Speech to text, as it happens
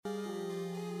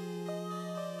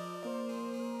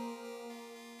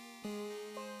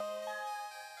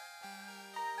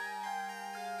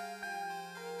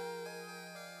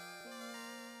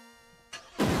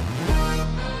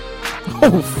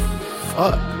Oh,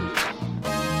 fuck.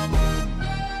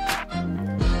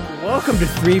 Welcome to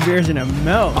Three Beers and a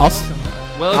Milk.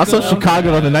 Also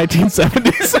Chicago in the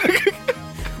 1970s.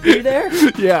 You there?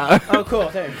 Yeah. Oh, cool.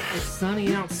 Thanks. It's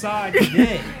sunny outside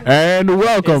today. And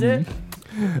welcome. Is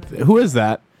Who is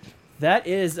that? That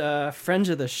is friends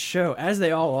of the show, as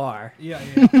they all are. Yeah.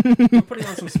 We're putting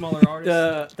on some smaller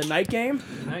artists. The night game.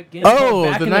 Night game. Oh,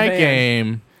 Back the in the night van.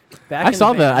 game. Back I in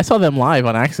saw the van. that. I saw them live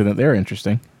on accident. They were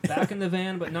interesting. Back in the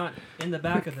van, but not in the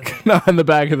back of the van. Not in the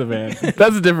back of the van.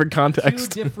 That's a different Two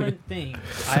context. different things.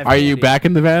 I have Are you candy. back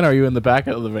in the van or are you in the back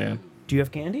of the van? Do you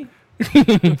have candy?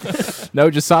 No,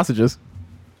 just sausages.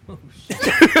 Oh,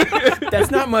 shit.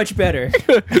 That's not much better.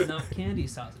 Not candy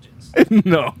sausages.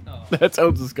 No. Oh, That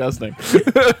sounds disgusting.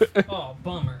 oh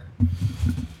bummer.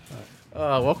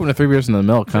 Welcome to Three Beers and the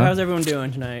Milk, So huh? how's everyone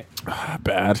doing tonight?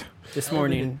 Bad. This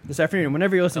morning, this afternoon,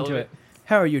 whenever you listen to it.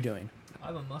 How are you doing? I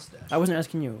have a mustache. I wasn't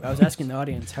asking you. I was asking the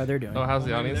audience how they're doing. Oh, how's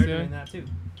the Well, maybe audience they're doing? that too.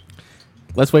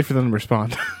 Let's wait for them to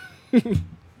respond. I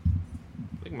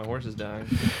think my horse is dying.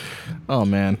 Oh,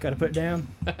 man. Gotta put it down.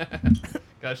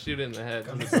 Gotta shoot it in the head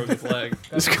because it broke its leg.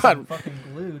 This Got got- some fucking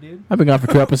glue, dude. I've been gone for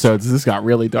 2 episodes. This got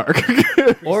really dark.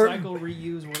 Or- Recycle,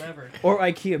 reuse, whatever. Or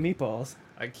IKEA meatballs.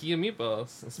 IKEA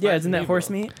meatballs. Yeah, isn't that Meatballs. horse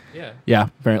meat? Yeah, Yeah,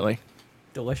 apparently.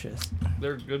 Delicious.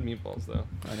 they're good meatballs though.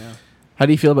 I know. How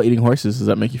do you feel about eating horses? Does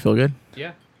that make you feel good?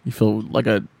 Yeah, You feel like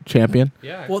a champion?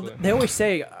 yeah. Well, Actually. they always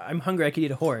say I'm hungry. I could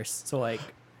eat a horse. So like,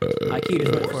 IKEA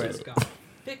just went for Horses it. got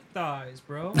thick thighs,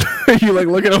 bro. You like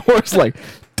look at a horse like,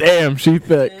 damn, she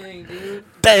thick. Dang, dude.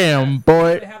 Damn,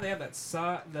 boy. They have that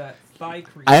that thigh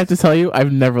crease. I have to tell you,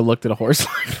 I've never looked at a horse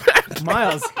like that.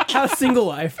 Miles, how's single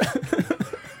life?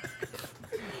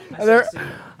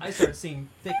 I start seeing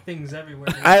thick things everywhere.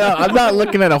 I'm not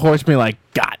looking at a horse being like,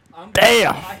 God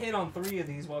damn. I hit on 3 of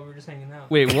these while we were just hanging out.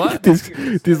 Wait, what? These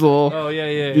little, Oh yeah,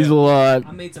 yeah. these yeah. little I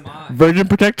made some eyes. virgin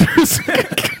protectors.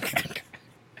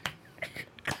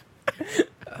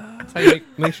 That's how you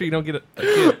make sure you don't get a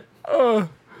kid.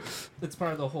 It's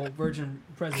part of the whole virgin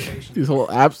preservation. These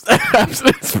little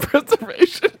abstinence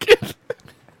preservation kit.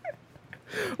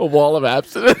 A wall of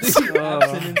abstinence.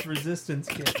 Abstinence resistance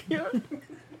kit.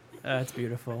 That's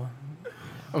beautiful.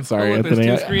 I'm sorry, Oh, look, there's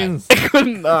Anthony. 2 screens. I could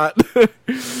not.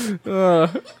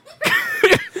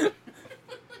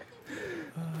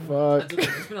 Fuck.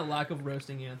 There's been a lack of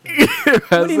roasting Anthony.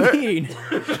 What do you mean?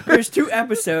 There's 2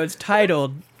 episodes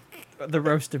titled "The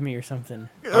Roast of Me" or something.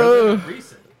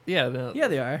 Recent. Yeah, no. Yeah,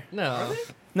 they are. No.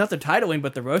 Not the titling,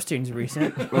 but the roasting's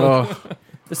recent. Oh.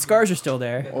 The scars are still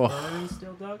there. Oh. Burn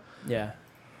still, Doug? Yeah.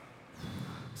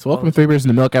 So welcome to Three Beers in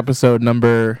the Milk episode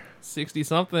number 60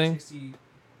 something.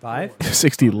 5?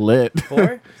 60 lit.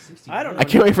 4? I don't know. I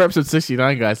can't wait for episode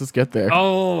 69, guys. Let's get there.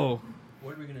 Oh,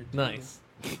 What are we gonna do? nice.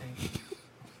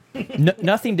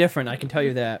 Nothing different. I can tell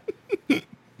you that.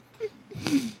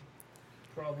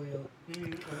 Probably a little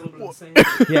bit of the same.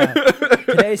 Yeah.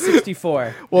 Today's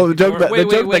 64. Well, the joke, that, Wait, the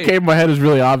joke wait. that came in my head is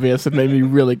really obvious and made me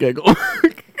really giggle.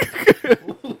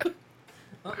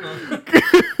 I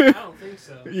don't think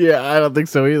so. Yeah, I don't think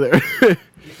so either. You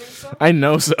think so? I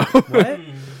know so. What?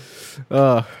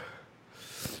 Uh,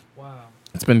 Wow.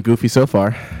 it's been goofy so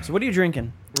far. So what are you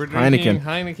drinking? We're drinking Heineken.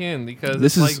 Heineken because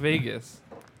This it's is- like Vegas.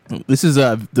 This is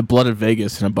the blood of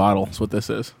Vegas in a bottle. That's what this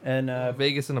is. And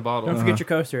Vegas in a bottle. don't forget your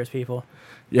coasters, people.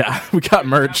 Yeah, we got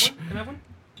merch. Can I have one?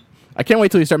 I can't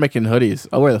wait till you start making hoodies.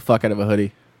 I'll wear the fuck out of a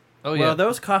hoodie. Oh yeah. Well,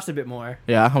 those cost a bit more.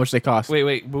 Yeah, how much they cost?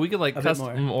 Wait, but we could like A bit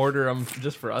custom more. order them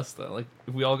just for us though. Like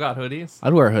if we all got hoodies,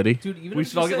 I'd wear a hoodie. Dude, even we if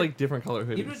should all you get said- like different color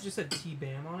Even if it hoodies. just said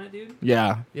T-Bam on it, dude.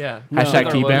 Yeah. Yeah. No, Hashtag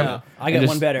Our T-Bam. logo. No, I And got just-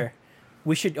 one better.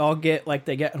 We should all get like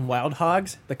they get in Wild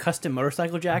Hogs, the custom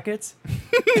motorcycle jackets.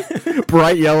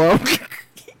 Bright yellow.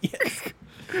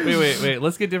 Wait.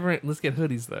 Let's get different. Let's get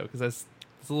hoodies though, because it's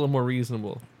a little more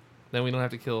reasonable. Then we don't have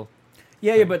to kill.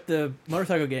 Yeah, but the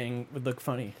motorcycle gang would look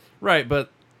funny. Right, but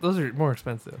those are more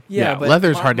expensive. Yeah, but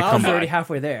leather's hard to Miles come is already by.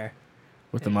 halfway there.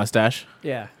 With the mustache.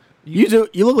 Yeah. You do.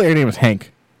 You look like your name was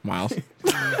Hank, Miles.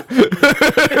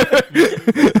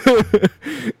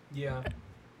 Yeah.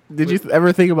 Did you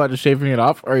ever think about just shaving it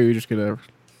off, or are you just gonna?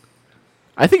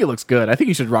 I think it looks good. I think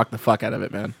you should rock the fuck out of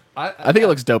it, man. I think it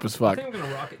looks dope as I fuck. think I'm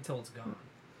gonna rock it until it's gone.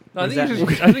 No, I What think does you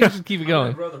that should. I think you should keep it I'm gonna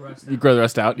going. grow the rest You out. grow the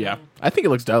rest out, yeah. I think it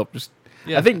looks dope. Just,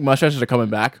 Yeah. I think mustaches are coming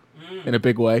back in a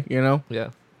big way. You know, Yeah.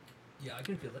 Yeah, I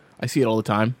can feel it. I see it all the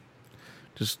time.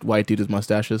 Just white dude with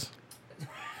mustaches.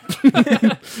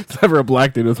 It's never a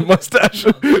black dude with a mustache.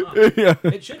 No, it's not. Yeah,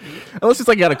 It should be. unless it's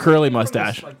like got a I think curly from the,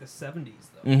 mustache. Like the 70s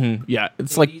though. Mm-hmm. Yeah,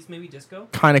 it's like 80s, maybe disco.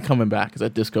 kind of coming back. It's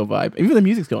that disco vibe. Even the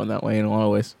music's going that way in a lot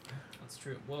of ways. That's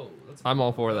true. Whoa. That's I'm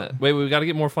all for that. Wait, we got to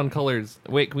get more fun colors.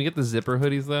 Wait, can we get the zipper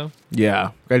hoodies though?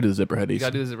 Yeah, gotta do the zipper You hoodies. got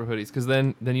to do the zipper hoodies because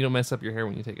then you don't mess up your hair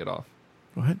when you take it off.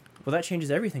 What? Well, that changes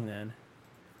everything then.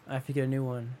 I have to get a new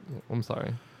one. I'm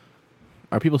sorry.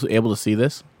 Are people able to see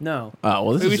this? No. Oh,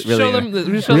 well, this We is should really, show them. We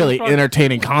should show really them the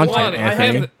entertaining content, What?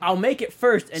 Anthony. I'll make it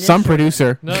first. And then Some show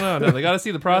producer. No, they got to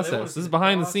see the wanna process. see This is the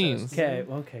behind the process. scenes. Okay.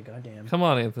 Okay. Goddamn. Come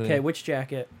on, Anthony. Okay. Which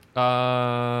jacket?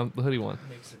 The hoodie one.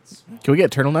 makes it small. Can we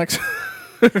get turtlenecs?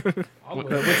 I'll wear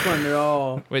But it. which one? They're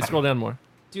all. Wait, scroll down more.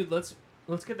 Dude, let's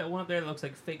get that one up there that looks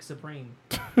like fake Supreme.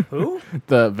 Who?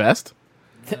 The vest?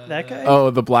 That guy? Oh,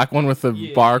 the black one with the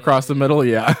Yeah, bar yeah, across the yeah. middle?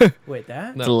 Yeah. Wait,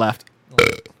 that? No. To the left.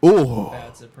 Like, Ooh.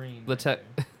 bad Supreme. The tech.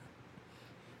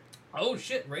 Oh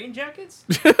shit, rain jackets?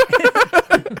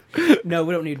 No,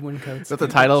 we don't need wind coats. Is that the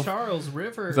title? Charles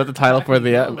River. Is that the title for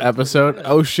the episode?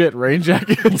 Oh shit, rain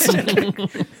jackets.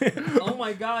 Oh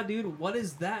my god, dude, what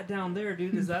is that down there,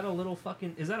 dude? Is that a little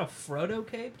fucking? Is that a Frodo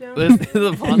cape down there?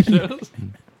 the ponchos.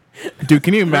 Dude,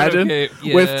 can you imagine Okay,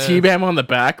 with yeah. T-Bam on the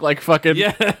back, like fucking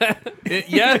Yeah.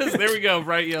 Yes, there we go.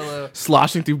 Bright yellow.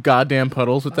 sloshing through goddamn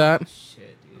puddles with that? Oh,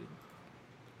 shit, dude.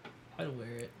 I'd wear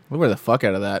it, We'll wear the fuck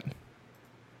out of that.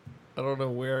 I don't know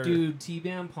where. dude.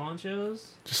 T-Bam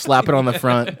ponchos, Just slap it on the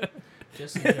front.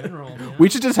 just in general, man. We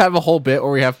should just have a whole bit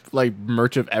where we have like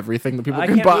merch of everything that people I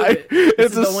can can't buy. move it. This It's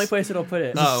is the just- only place it'll put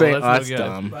it. Oh, say, well, that's that's no good.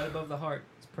 dumb. right above the heart.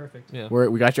 It's perfect. Yeah.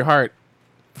 We got your heart.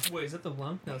 Wait, is that the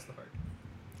lung? No, it's the heart.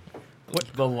 What?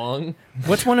 The lung?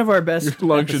 What's one of our best? Your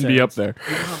lung should be up episodes? there.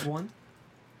 You don't have one?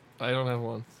 I don't have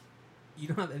one. You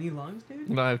don't have any lungs, dude?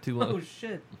 No, I have two Oh lungs.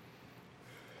 shit.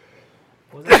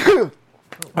 What was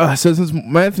that? So since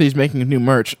Anthony's making a new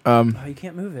merch, Oh, you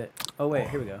can't move it. Oh wait,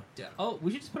 here we go. Oh,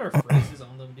 we should just put our phrases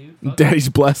on them, dude. Fuck Daddy's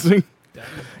blessing. it. Daddy's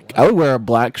I would wear a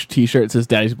black T-shirt that says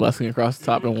 "Daddy's blessing" across the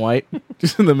top in white,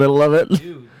 just in the middle of it.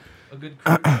 Dude, a good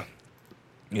crew.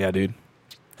 Yeah, dude.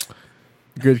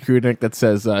 Good crew neck that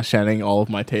says "Shining all of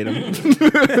my Tatum." Oh,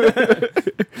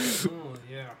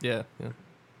 yeah. Yeah.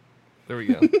 There we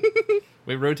go.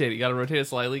 Wait, rotate it. You gotta rotate it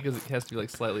slightly because it has to be like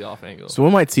slightly off angle. So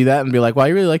one might see that and be like, "Wow,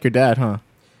 you really like your dad, huh?"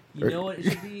 You know what? It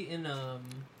should be in,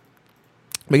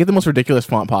 Make it the most ridiculous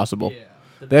font possible. yeah.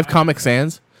 the They have back- Comic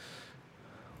Sans.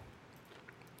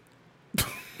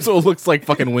 So it looks like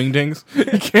fucking wingdings.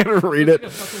 You can't read It's like it. a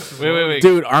fucking Wait, sorority.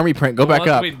 Dude, army print. Go The back one-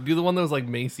 up. Wait, do the one that was like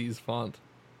Macy's font.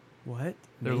 What?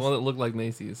 There was one that looked like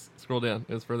Macy's. Scroll down.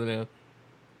 It was further down.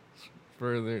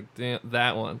 Further down.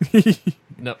 That one.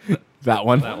 No, That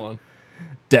one. that one.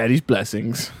 Daddy's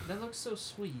blessings. That looks so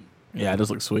sweet. Yeah, it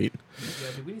does look sweet. Yeah,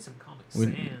 dude, we need some Comic We-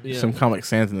 Sans. Yeah. Some Comic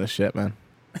Sans in this shit, man.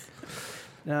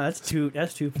 No, that's too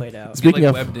played out. Speaking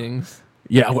like of- webdings.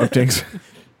 Yeah, webdings.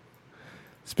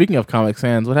 Speaking of Comic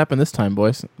Sans, what happened this time,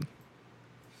 boys?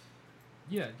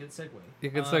 Yeah, good segue. Yeah,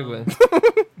 good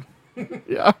segue.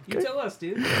 Yeah. You tell us,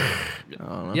 dude.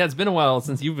 Yeah, it's been a while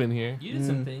since you've been here. You did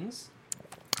some things.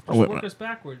 I Just went- work us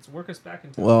backwards. Work us back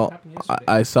into what Well, happened I, yesterday.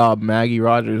 I saw Maggie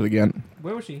Rogers again.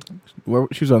 Where was she? Where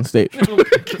she was on stage Oh, wow.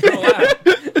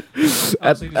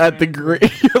 at, so you just at the ran- Greek.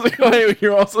 I was like, oh,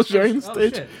 you're also sharing the Oh,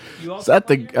 stage. shit. You So also at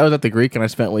went the here? I was at the Greek and I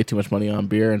spent way too much money on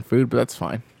beer and food, but that's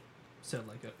fine. So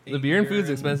like a The beer and food's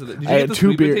expensive. Did you I had get the two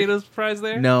sweet beer- potatoes fries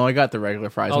there? No, I got the regular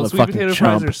fries. Oh, I'm the a sweet fucking potato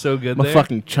chump. fries are so good I'm a there.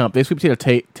 fucking chump. They have sweet potato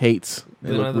Tates.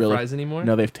 They don't have the fries anymore?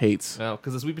 No, they have Tates. No,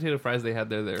 because the sweet potato fries they had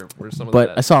there were some of But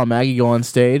the I best. saw Maggie go on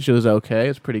stage. It was okay. It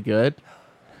was pretty good.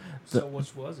 So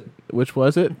which was it? Which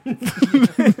was it?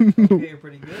 Okay,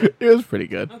 pretty good. It was pretty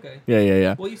good. Okay.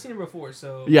 Yeah. Well, you've seen her before,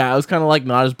 so Yeah, I was kind of like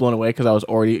not as blown away because I was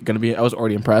already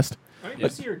impressed. Aren't you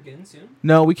gonna see her again soon?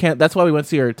 No, we can't. That's why we went to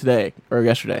see her today or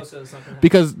yesterday. Oh, so it's not gonna happen.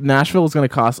 Because Nashville is going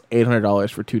to cost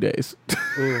 $800 for 2 days.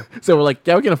 So we're like,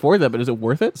 yeah, we can afford that, but is it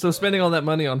worth it? So spending all that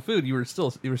money on food, you were still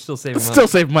saving money. Still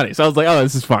save money. So I was like, oh,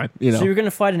 this is fine. You know. So you're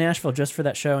gonna fly to Nashville just for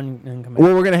that show and come back?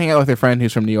 Well, we're gonna hang out with a friend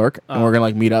who's from New York, and Oh. we're gonna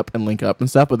like meet up and link up and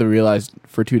stuff. But they realized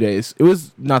for 2 days it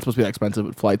was not supposed to be that expensive,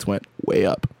 but flights went way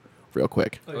up real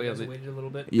quick. Oh, Oh, you yeah, guys they- waited a little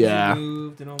bit. 'cause Yeah. you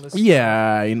moved and all this.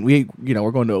 Yeah, and we're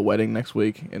going to a wedding next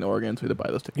week in Oregon, so we had to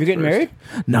buy those tickets. You're getting first. married?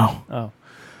 No, Oh,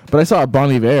 but I saw Bon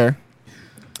Iver.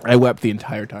 I wept the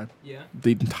entire time, Yeah.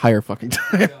 the entire fucking time.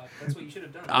 Oh, God, that's what you should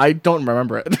have done. I don't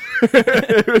remember it.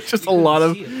 It was just You a lot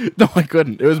of. couldn't see it. No, I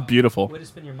couldn't. It was Wow. beautiful. Way to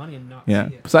spend your money and not Yeah.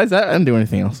 see it. Besides that, I didn't do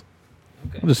anything else.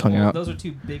 Okay. I just hung Well, out. Those are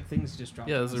two big things you just dropped.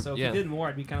 Yeah, on those us. are- So if yeah. you did more,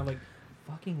 I'd be kind of like,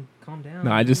 fucking calm down.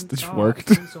 No, I dude. just- it just Stop worked.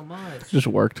 doing so much. Just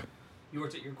worked. You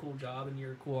worked at your cool job in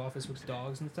your cool office with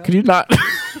dogs and stuff. Could you not?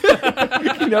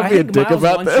 Can you not I be a think dick Miles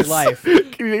about wants this? your life.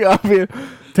 Can you not be?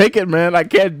 Take it, man. I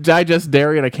can't digest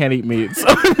dairy and I can't eat meat. So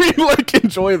I mean, like,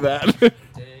 enjoy that. Dang.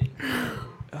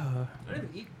 uh, I don't even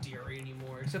eat dairy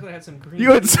anymore. Except that I had some cream.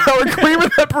 You had cheese. sour cream in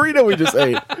that burrito we just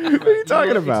ate. What are you Right.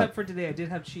 talking know, about? Except for today, I did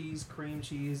have cheese, cream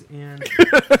cheese, and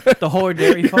The whole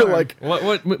dairy You're farm. like,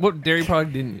 What dairy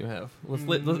product didn't you have? I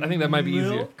think that might be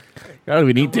easier. milk. I don't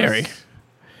even eat Unless- dairy.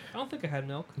 I don't think I had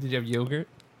milk. Did you have yogurt?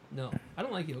 No, I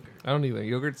don't like yogurt. I don't either.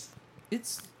 Yogurt's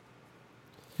It's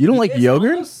You don't like it's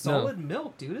yogurt? almost solid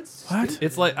milk, dude. It's What? stupid.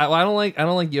 it's like I don't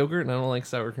like yogurt and I don't like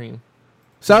sour cream.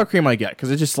 Sour cream I get because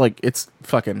it's just like it's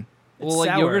fucking. Well, like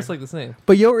sour. yogurt's like the same.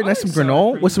 But yogurt I and some like sour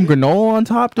granola cream, with some dude. granola on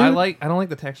top, dude. I don't like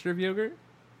the texture of yogurt.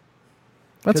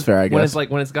 That's 'Cause fair, I When guess.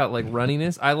 it's got like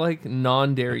runniness, I like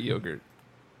non-dairy yogurt.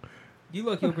 You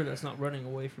like yogurt that's not running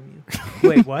away from you.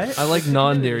 Wait, what? I like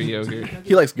non-dairy yogurt.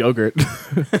 He likes Go-Gurt.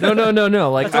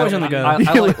 No. Like That's always on the go.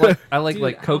 I like Dude,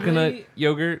 like how coconut many-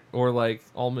 yogurt or like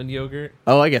almond yogurt.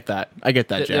 Oh, I get that. I get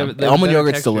that, They- Jam. they have Almond better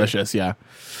yogurt's texture. delicious. Yeah.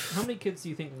 How many kids do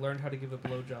you think learned how to give a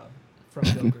blowjob from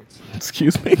yogurts?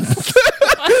 Excuse me.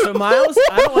 So Miles,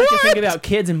 I don't like to think about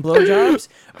kids and blowjobs,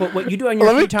 but what you do on your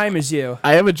Let me- free time is you.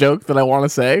 I have a joke that I want to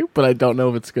say, but I don't know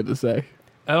if it's good to say.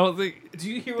 I don't think. Do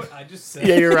you hear what I just said?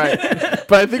 Yeah, you're right.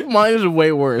 But I think mine is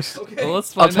way worse. Okay. Well,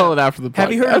 let's I'll find tell out. it after the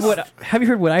podcast. Have you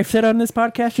heard what I've said on this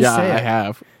podcast? Just Yeah, say I it.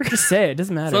 have. Just say it.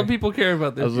 Doesn't matter. Some people care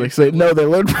about this. I was like, say no. They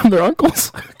learned from their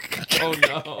uncles. Oh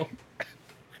no.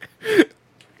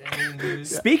 Dang, dude.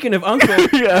 Speaking of uncle,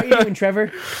 Yeah. how you doing, Trevor?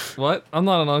 What? I'm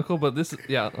not an uncle, but this is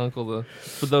uncle.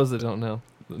 For those that don't know,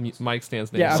 the mic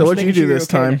stands name. Yeah. So I'm what'd just you making do sure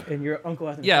this you're okay, time? And your uncle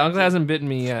hasn't. Yeah, uncle hasn't bitten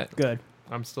me yet. Good.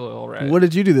 I'm still all right. What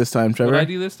did you do this time, What Trevor? did I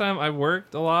do this time? I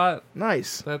worked a lot.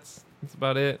 Nice. That's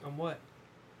about it. On what?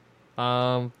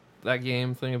 That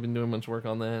game thing. I've been doing much work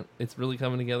on that. It's really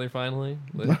coming together finally.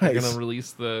 They're Nice. gonna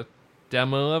release the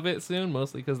demo of it soon,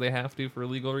 mostly because they have to for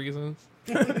legal reasons.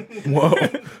 Whoa.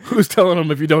 Who's telling them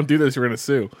if you don't do this, you're gonna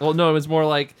sue? Well, no, it's more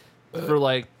like for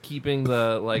like keeping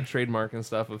the like trademark and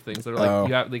stuff of things that are like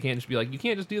Oh. they can't just be like you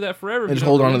can't just do that forever. if And you just don't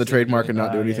hold on to the release it. trademark and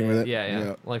not do Oh, anything yeah. with it.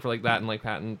 Yeah. Like for like that and like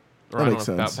patent or That I don't makes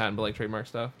know about sense. patent, but like trademark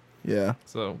stuff. Yeah.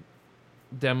 So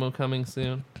demo coming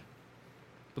soon.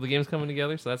 But the game's coming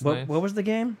together, so that's What, nice. what was the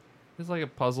game? It's like a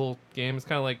puzzle game. It's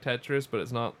kind of like Tetris, but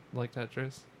it's not like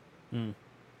Tetris. Do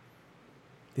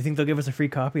you think they'll give us a free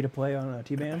copy to play on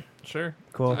T-Band? Sure.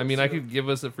 Cool. I mean, I could give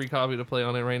us a free copy to play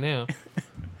on it right now.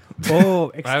 Oh,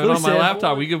 exclusive. I have it on my laptop.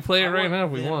 want- We can play it I right want now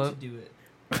if we them want. To do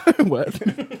it.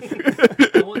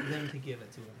 What? I want them to give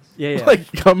it to us. Yeah, yeah.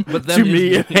 Like come But to them me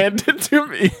is- and hand it to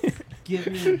me. Give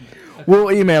me.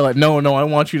 We'll email it. No, I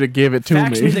want you to give it to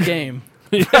Fax me. me the game.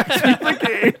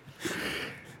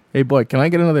 Hey boy, can I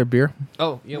get another beer?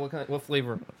 Oh, yeah. What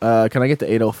flavor? Can I get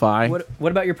the 805?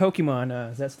 What about your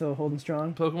Pokemon? Is that still holding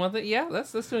strong? Pokemon thing? Yeah,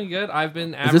 that's doing good. I've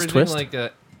been Is this averaging Twist? like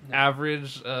a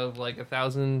average of like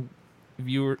 1,000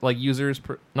 users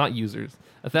per, not users,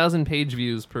 1,000 page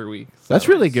views per week. So That's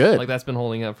really good. Like that's been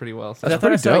holding up pretty well. So. That's I thought I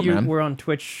pretty saw dope, you man. were on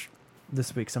Twitch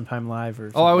this week sometime live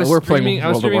or. Oh, I was We're playing streaming. I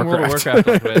was World of streaming World of Warcraft.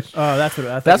 Warcraft on Twitch. Oh, that's what. I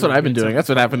thought That's you what were I've been doing. That's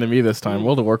what happened to me this time.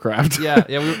 World of Warcraft.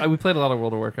 yeah. We played a lot of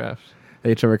World of Warcraft.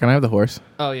 Hey Trevor, can I have the horse?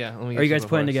 Oh yeah. Let me Are get you guys the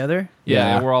playing horse. together?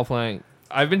 Yeah, Yeah. we're all playing.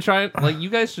 I've been trying. Like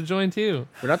you guys should join too.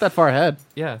 We're not that far ahead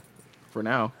Yeah, for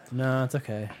now. No, it's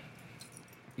okay.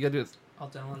 you gotta do it. I'll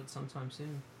download it sometime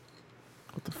soon.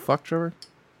 What the fuck, Trevor?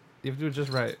 You have to do it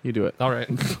just right. You do it. All right.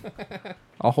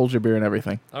 I'll hold your beer and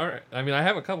everything. All right. I mean, I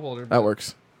have a cup holder. That but-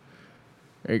 works.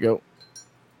 There you go.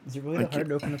 Is it really that hard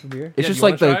to open up a beer? It's Yeah, just you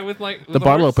wanna like try the it with, like, with the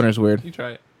bottle horse? opener's weird. You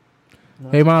try it.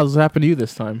 Hey Miles, what happened to you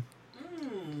this time?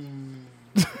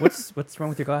 What's wrong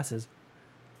with your glasses?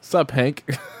 Sup, Hank?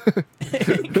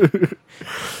 I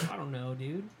don't know,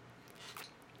 dude.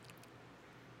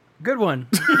 Good one.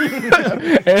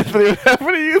 Anthony, what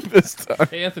happened to you this time?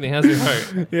 Hey, Anthony, how's your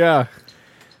heart? Yeah.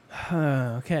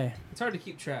 Okay. It's hard to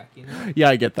keep track, you know? Yeah,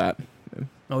 I get that.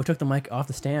 Oh, we took the mic off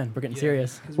the stand. We're getting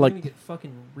serious. Because we're Like- gonna get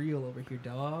fucking real over here,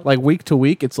 dog. Like week to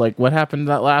week, it's like what happened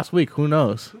that last week? Who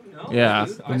knows? Who knows, Yeah.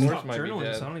 dude? The I horse stopped might be journaling,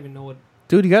 dead. so I don't even know what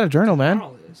Dude, you got a journal, man.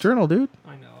 journal is. Journal, dude.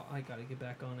 I know. I gotta get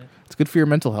back on it. It's good for your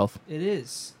mental health. It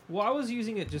is. Well, I was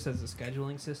using it just as a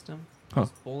scheduling system. Huh.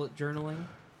 Just bullet journaling.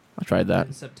 I tried that.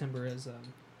 In September as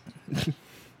With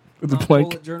the not blank.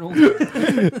 bullet journal.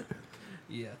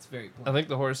 Yeah, it's very blank. I think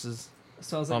the horse is.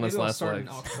 So I was on like, his maybe I'll last start in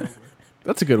legs. October.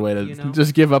 That's a good way to You know?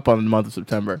 just give up on the month of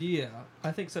September. Yeah,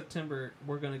 I think September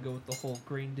we're gonna go with the whole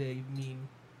Green Day meme.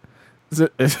 Is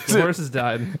The it- horse has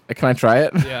died. can I try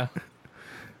it? Yeah.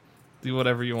 Do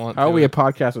whatever you want. How are to we a it.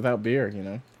 podcast without beer? You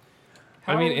know.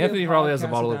 How I mean, are we a Anthony probably has a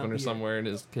podcast bottle without opener beer? somewhere in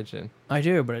his kitchen. I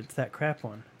do, but it's that crap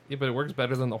one. Yeah, but it works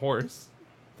better than the horse.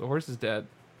 The horse is dead.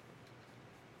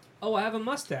 Oh, I have a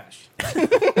mustache.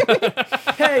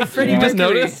 Hey, Freddie You just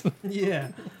Mercury. noticed? Yeah,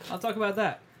 I'll talk about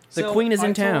that. The Queen is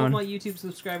in I told all town. my YouTube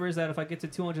subscribers that if I get to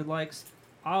 200 likes,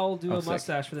 I'll do Oh, a sick.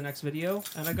 mustache for the next video,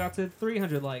 and I got to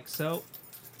 300 likes. So,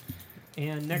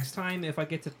 and next time if I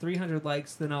get to 300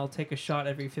 likes, then I'll take a shot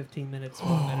every 15 minutes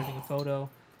while I'm editing a photo.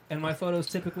 And my photos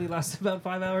typically last about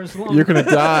 5 hours long. You're gonna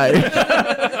die.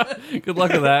 Good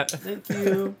luck with that. Thank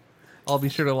you. I'll be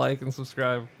sure to like and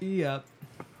subscribe. Yeah.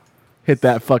 Hit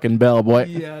that fucking bell, boy.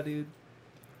 Yeah, dude.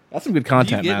 That's some good Do you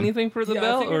content, get man. anything for the Yeah, I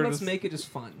bell, figured or let's just... make it just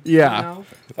fun. Yeah. You know?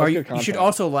 Or That's you, good you should content.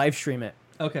 also live stream it.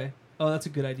 Okay. Oh, that's a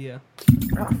good idea.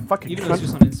 Ah, fucking Even though it's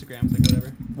just on Instagram, it's like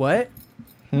whatever. What?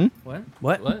 What?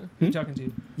 What? What? Who you talking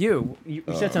to? You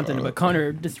said something, but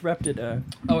Connor disrupted.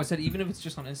 Oh, I said even if it's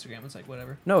just on Instagram, it's like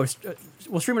whatever. No,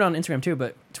 we'll stream it on Instagram too,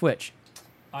 but Twitch.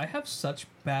 I have such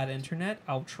bad internet.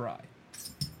 I'll try.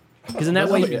 Because in that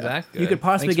Doesn't way, look you, that good. you could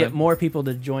possibly Thanks, get man. more people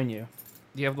to join you.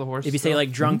 Do you have the horse? If you say still?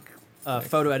 like drunk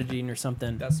photo editing or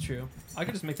something. That's true. I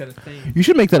could just make that a thing. You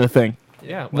should make that a thing.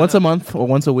 Yeah. why Once not? a month or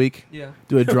once a week. Yeah.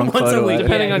 Do a drunk Once a photo week, edit.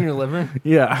 Depending Yeah. on your liver. I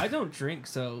Yeah. don't drink,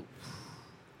 so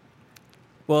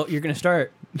Well, you're gonna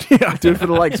start. Yeah, do it for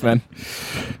the likes, man.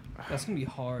 that's gonna be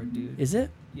hard, dude. Is it?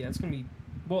 Yeah, it's gonna be.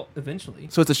 Well, eventually.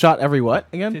 So it's a shot every what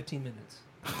again? 15 minutes.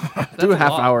 Do a a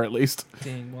half lot. hour at least.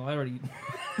 Dang. Well, I already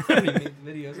made the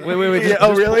videos. Wait. Yeah,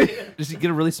 oh, really? Just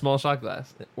get a really small shot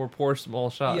glass or pour small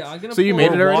shots. Yeah, I'm gonna. So you pull-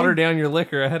 made it or already? water down your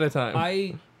liquor ahead of time.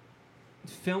 I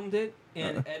filmed it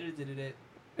and edited it.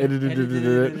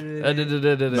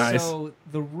 Nice. Nice. So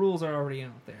the rules are already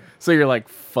out there. So you're like,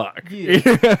 fuck. Yeah.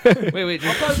 Wait.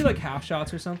 I'll probably do like half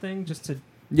shots or something just to.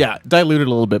 Yeah, dilute it a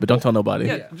little bit, but don't tell nobody.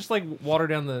 Yeah, Yeah. just like water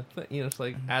down the, just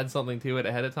like add something to it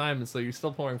ahead of time, and so you're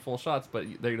still pouring full shots, but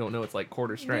they don't know it's like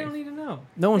quarter They don't strength. need to know.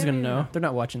 No one's They gonna don't know. need They're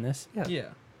not watching this. Yeah. Yeah.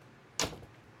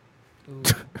 Ooh,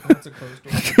 that's a closed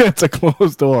door. It's a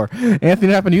closed door. Anthony,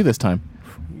 what happened to you this time?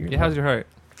 Yeah, how's your heart?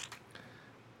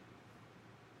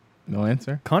 No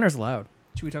answer. Connor's loud.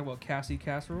 Should we talk about Cassie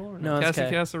casserole? Or No, it's Cassie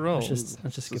okay. casserole. Let's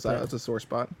just skip that. That's a sore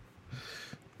spot.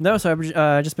 No, so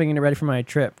I'm just being ready for my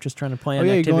trip. Just trying to plan Oh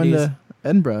yeah, you're activities. going to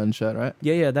Edinburgh and shit, right?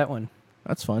 Yeah, that one.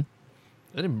 That's fun.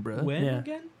 Edinburgh. When Yeah.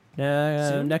 again? Uh,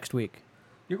 Soon? next week.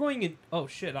 You're going in. Oh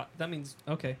shit! That means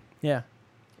okay. Yeah,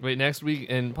 Wait, next week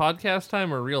in podcast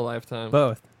time or real life time?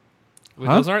 both. Wait,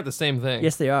 Huh? those aren't the same thing.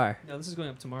 Yes, they are. No, this is going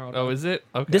up tomorrow. Oh, is it?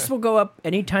 Okay. This will go up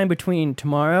anytime between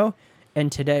tomorrow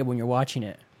and today when you're watching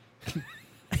it.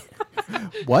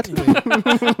 What?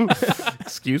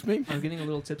 Excuse me? I'm getting a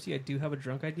little tipsy. I do have a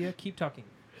drunk idea. Keep talking.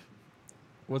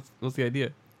 What's the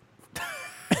idea?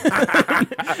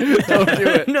 Don't do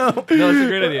it. No, No, it's a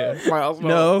great idea. Miles,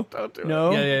 No. Don't do it.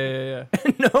 no, Yeah.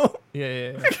 no,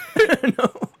 Yeah.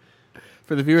 no.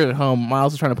 For the viewers at home,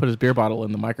 Miles is trying to put his beer bottle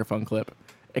in the microphone clip.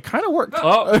 It kind of worked.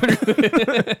 Oh, Worked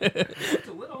a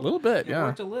little. A little bit, It yeah.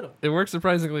 worked a little. it works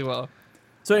surprisingly well.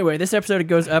 So anyway, this episode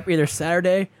goes up either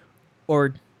Saturday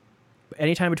or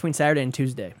anytime between Saturday and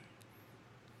Tuesday.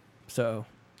 So,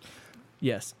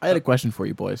 yes. I had a question for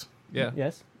you boys. Yeah.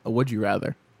 Yes. A would you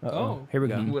rather? Uh-oh. Oh. Here we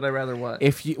go. Mhm. Would I rather what?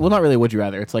 If you, well, not really. Would you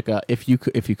rather? It's like a if you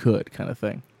could kind of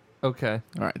thing. Okay.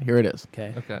 All right, here it is.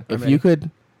 Okay. Okay. If ready. you could,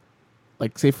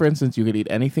 like, say for instance, you could eat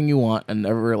anything you want and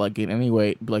never like gain any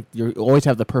weight. But, like, you always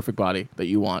have the perfect body that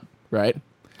you want, right?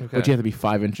 Okay. But you have to be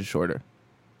 5 inches shorter.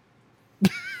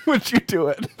 Would you do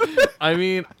it? I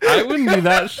mean, I wouldn't be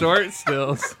that short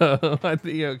still, so I'd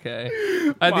be okay.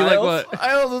 I'd be like, what?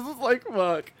 Miles, this is like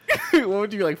fuck. What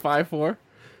would you be like 5'4"?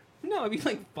 No, I'd be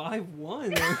like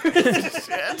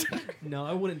 5'1". No,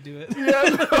 I wouldn't do it. Yeah,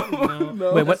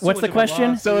 No. Wait, That's so what's the much of a question?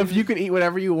 loss, So if dude. you could eat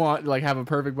whatever you want, like have a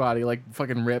perfect body, like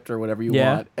fucking ripped or whatever you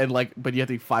Yeah. want, and like, but you have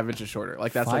to be 5 inches shorter.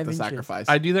 Like that's 5 like the inches. sacrifice.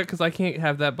 I do that because I can't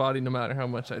have that body no matter how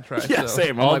much I try. Yeah, so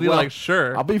same. I'm I'll like, be well, like,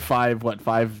 sure. I'll be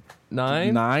 5'9"?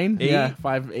 9? 8? Yeah,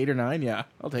 5'8" or 9. Yeah,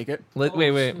 I'll take it.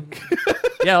 Wait.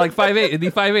 Yeah, like 5'8". It'd be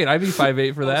 5'8". I'd be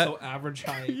 5'8" for that. So average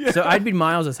height. So I'd be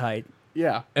Miles' height.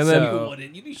 Yeah, And then, So- You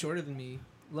wouldn't. You'd be shorter than me.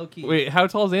 Low key. wait, how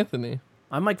tall is Anthony?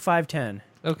 I'm like 5'10".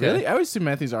 Okay. really? I always assume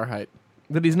Anthony's our height.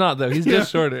 But he's not, though. He's Yeah.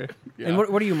 just shorter. Yeah. And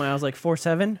what are you, Miles? Like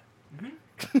 4'7"?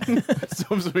 So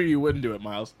I'm sorry you wouldn't do it,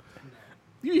 Miles.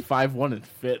 You'd be 5'1" and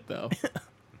fit though.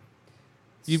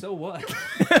 So what?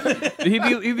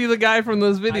 He'd be the guy from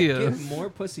those I get videos. more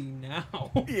pussy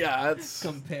now Yeah, that's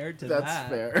compared to that's that.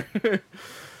 fair.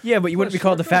 Yeah, but you wouldn't be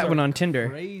called the Short fat girls one are on Tinder.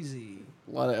 Crazy.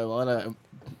 a lot of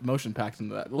motion packed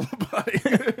into that little body.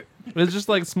 It's just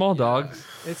like small dogs.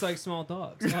 It's like small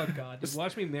dogs. Oh god, dude,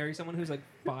 watch me marry someone who's like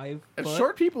 5 And foot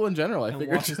short people in general, I and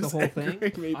think, are watches just the whole thing.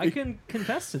 angry, maybe. I can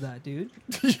confess to that, dude.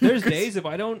 There's days if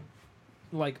I don't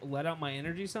like let out my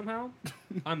energy somehow,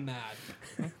 I'm mad.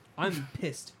 I'm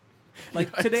pissed.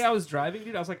 Like today, I was driving,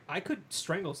 dude. I was like, I could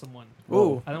strangle someone.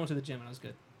 Ooh. I went to the gym and I was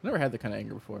good. Never had that kind of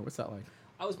anger before. What's that like?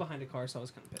 I was behind a car, so I was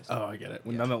kind of pissed. Oh, I get it.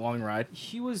 When Yeah. on that long ride.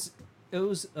 He was It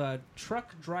was a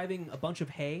truck driving a bunch of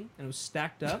hay, and it was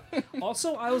stacked up.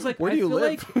 Also, I was like, Where do I you feel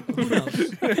live? like who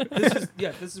knows?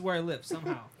 This is where I live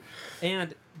somehow.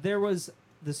 And there was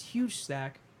this huge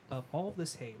stack of all of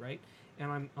this hay, right?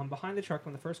 And I'm behind the truck,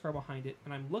 on the first car behind it,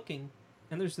 and I'm looking,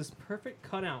 and there's this perfect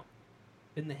cutout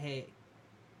in the hay.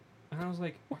 And I was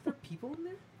like, are there people in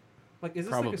there? Like, is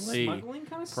this like a Probably. smuggling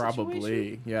kind of situation?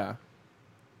 Probably, yeah.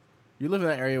 You live in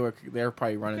that area where they're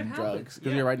probably running could happen, drugs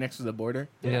because yeah. you're right next to the border.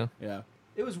 Yeah. Yeah.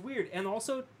 It was weird. And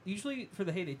also, usually for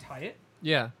the hay, they tie it,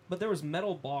 Yeah. but there was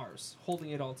metal bars holding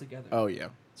it all together. Oh yeah.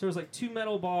 So there was like 2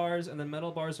 metal bars and then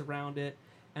metal bars around it,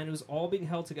 and it was all being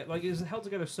held together. Like, it was held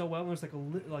together so well, and there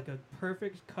was like a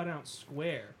perfect cutout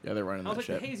square. Yeah, they're running I was that like,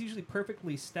 shit. the hay is usually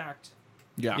perfectly stacked.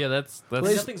 Yeah. Yeah, that's Like,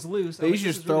 nothing's loose. They I was usually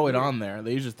like, just this is throw really it weird. on there.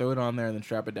 They usually throw it on there and then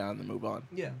strap it down and move on.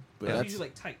 Yeah. But It's that's usually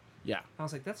like tight. yeah. I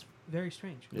was like, that's very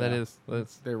strange. that Yeah. is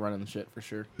that's They're running the shit for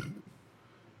sure.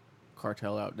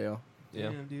 Cartel out, Dale. yeah.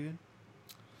 Damn, dude.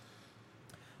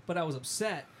 But I was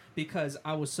upset because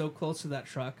I was so close to that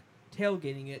truck,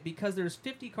 tailgating it, because there's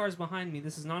 50 cars behind me.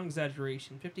 This is not an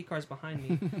exaggeration. 50 cars behind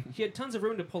me. He had tons of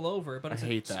room to pull over, but I it's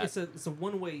hate that. It's a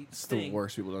one-way It's thing. the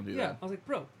worst. People don't do Yeah, that. I was like,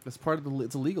 bro, That's part of the.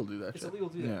 It's illegal to do that. it's shit. illegal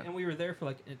to do Yeah. that. And we were there for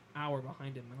like an hour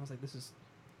behind him, and I was like, this is.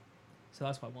 So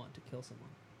that's why I wanted to kill someone.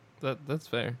 That's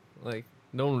fair. Like,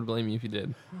 no one would blame you if you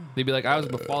did. They'd be like, I was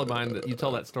followed behind. You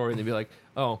tell that story, and they'd be like,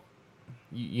 oh,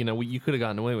 you know, you could have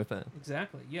gotten away with that.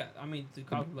 Exactly. Yeah. I mean, the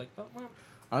cop would be like, oh well.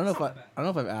 I don't know It's if I. not that bad. I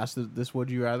don't know if I've asked this. Would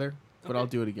you rather? But Okay. I'll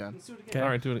do it again. Let's do it again. Okay. All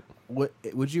right, do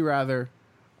it. Would you rather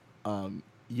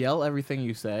yell everything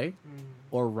you say Mm.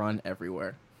 or run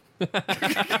everywhere?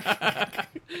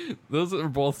 Those are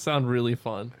both sound really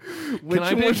fun. Which Can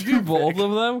I one just would do you both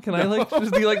of them? Can I like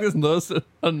just be like this most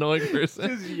annoying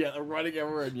person? Just running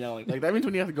everywhere and yelling. Like that means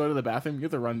when you have to go to the bathroom, you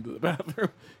have to run to the bathroom.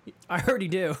 I already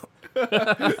do.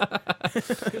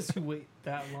 Because you wait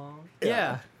that long,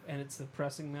 Yeah. and it's a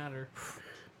pressing matter.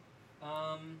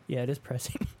 Yeah, it is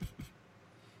pressing.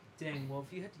 Dang. Well,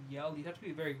 if you had to yell, you'd have to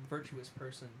be a very virtuous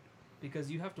person,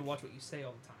 because you have to watch what you say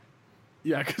all the time.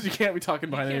 Yeah, because you can't be talking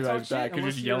You behind can't anybody's talk shit back because you're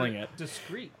unless just yelling you're it.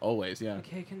 Discreet. Always, yeah.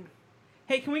 Okay.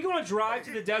 Can we go on a drive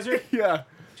to the desert Yeah,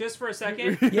 just for a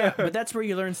second? Yeah, but that's where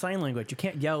you learn sign language. You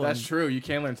can't yell. that's and- true. You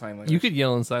can learn sign language. You could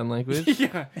yell in sign language.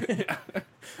 yeah.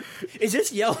 Is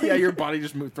this yelling? Yeah, your body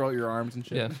just throw out your arms and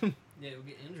shit. Yeah. Yeah, you'll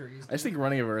get injuries. I just think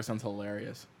running everywhere sounds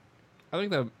hilarious. I think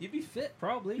that. you'd be fit,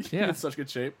 probably. Yeah. in such good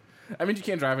shape. I mean, you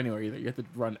can't drive anywhere either. You have to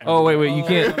run. Oh everywhere. wait, you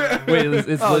can't. Wait,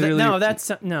 it's Oh, literally. no,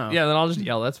 that's no. Yeah, then I'll just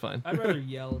yell. That's fine. I'd rather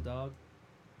yell, dog.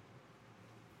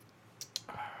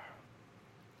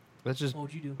 That's just What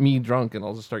would you do? me drunk, and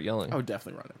I'll just start yelling. I would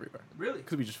definitely run everywhere. Really? It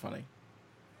could be just funny.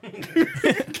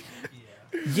 Yeah.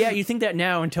 Yeah, you think that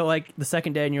now until like the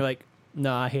second day, and you're like,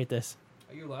 no, I hate this.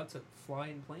 Are you allowed to fly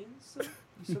in planes? Still?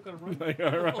 You still gotta run. Like,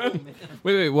 all right. Oh man.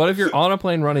 Wait. What if you're on a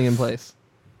plane running in place?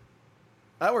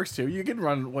 That works too. You can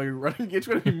run while you're running. You're just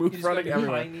gonna be You moving, just running gotta do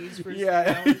high everywhere. knees for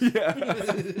Yeah, 6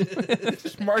 yeah. hours.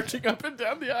 Just marching up and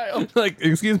down the aisle. Like,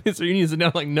 excuse me, sir, you need to sit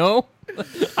down. Like, no,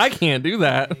 I can't do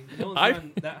that. Hey, no one's I-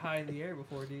 run that high in the air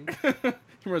before, dude.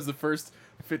 He was the first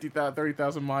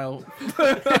 30,000 mile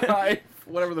high,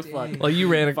 whatever the fuck. Dang. Like you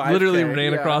ran, 5K, literally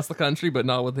ran yeah. across the country, but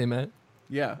not what they meant.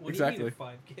 Yeah, What exactly. do you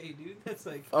mean a 5K, dude? That's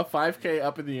like A 5K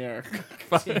up in the air.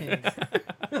 dang.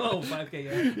 Oh, 5K,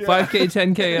 yeah. Yeah. 5K,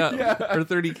 10K up, Yeah. or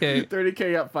 30K,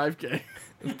 30K up 5K.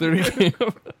 30K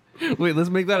up. Wait, let's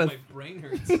make that My a. brain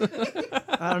hurts.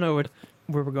 I don't know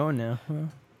where we're going now.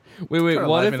 Well, Wait. Try to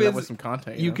What if liven it up with it's some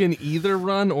content? you know? can either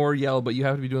run or yell, but you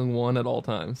have to be doing one at all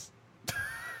times.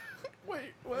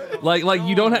 Wait, what? Like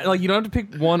you don't No. you don't have to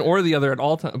pick one or the other at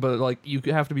all times, but like you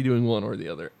have to be doing one or the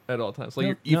other at all times. Like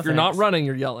No- if no you're not thanks. running,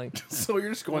 you're yelling. So you're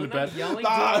just going When to I'm bed. yelling,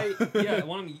 Ah! yeah,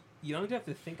 when I'm yelling, do I have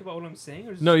to think about what I'm saying?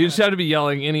 Or No, you just have to be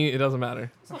yelling. It doesn't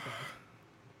matter. It's not bad.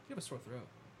 You have a sore throat.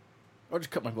 I'll just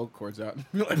cut my vocal cords out.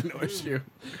 Like, no issue.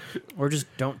 or just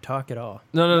don't talk at all.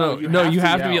 No. No, You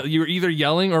have to yell. be. You're either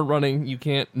yelling or running. You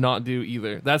can't not do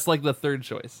either. That's like the third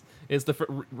choice. It's the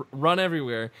run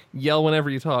everywhere, yell whenever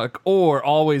you talk, or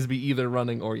always be either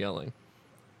running or yelling.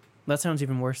 That sounds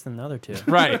even worse than the other two.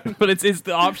 Right, but it's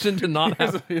the option to not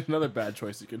have. Here's another bad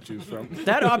choice you can choose from.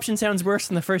 That option sounds worse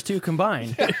than the first two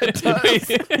combined.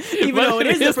 Even But though it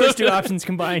is the is first the- two options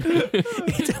combined.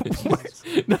 It's worse.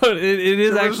 No, it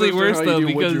is actually worse How though you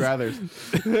do would you because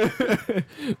rathers.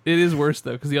 it is worse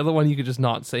though because the other one you could just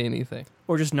not say anything.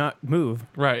 Or just not move.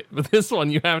 Right, but this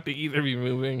one you have to either be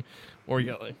moving or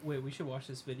yelling. Wait, we should watch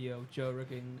this video. Joe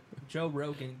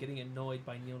Rogan getting annoyed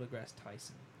by Neil deGrasse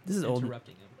Tyson. This is old.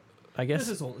 Interrupting him. I guess. This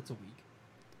is old. It's a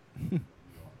week. in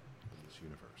this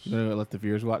universe. No, let the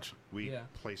viewers watch. We Yeah.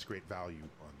 place great value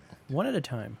on that. One at a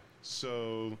time.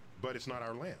 So, but it's not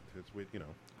our land. It's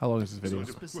How long is this video?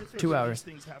 Specific 2 hours.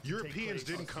 things have to take Europeans place.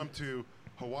 didn't come to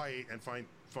Hawaii and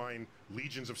find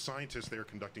legions of scientists there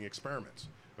conducting experiments.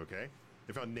 Okay,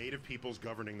 they found native peoples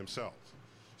governing themselves.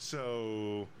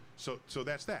 So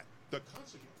that's that. The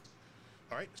consequence.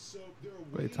 All right. So there are ways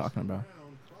What are you talking about?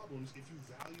 around problems if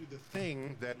you value the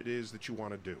thing that it is that you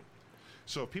want to do.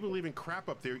 So if people are leaving crap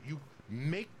up there, you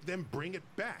make them bring it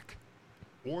back,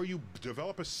 or you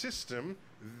develop a system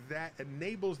that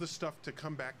enables the stuff to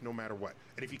come back no matter what.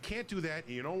 And if you can't do that,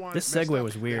 and you don't want This it messed segue up,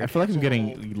 was weird. I feel like I'm cancel the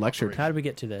getting whole lectured. How operation. did we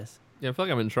get to this? Yeah, I feel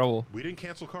like I'm in trouble. We didn't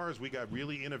cancel cars. We got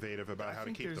really innovative about I how to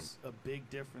think keep them. there's a big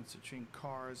difference between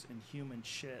cars and human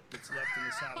shit that's left in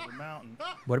the side of the mountain.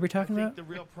 What are we I talking think about? the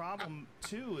real problem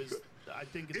too is I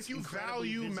think it's If you incredibly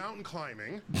value busy. mountain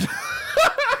climbing and you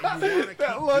want to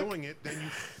keep doing it, then you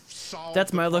solve That's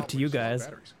the my look problem to you with solid guys.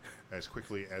 batteries as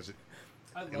quickly as it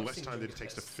I love in less seeing time Joe that it get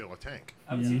takes to pissed. fill a tank.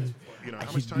 I haven't seen this before. You know, how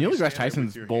Neil much time you deGrasse stand there Tyson's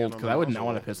with your bold, hand on 'cause the I would not nozzle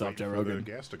wanna piss off waiting Joe for the Rogan.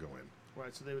 gas to go in.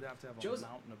 Right, so they would have to have Joe's a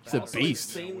mountain of He's a barrels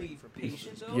beast. waiting Insanely for people.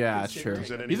 patient though. Yeah, it's considering- Is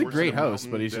that any He's a worse great than a host, but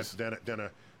mountain he's that- just-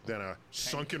 than a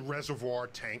sunken reservoir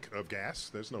tank of gas.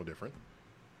 There's no different.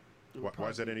 It would Why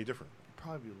is that probably- any different?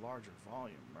 Probably be larger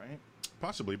volume, right?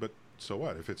 Possibly, but so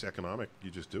what? If it's economic, you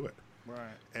just do it. Right.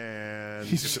 And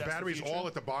He's- if the That's the battery's future. all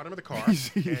at the bottom of the car,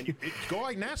 and go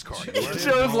like NASCAR. You run in,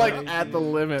 Joe's go like in, at the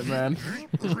limit, man.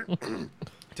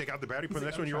 take out the battery, put He's the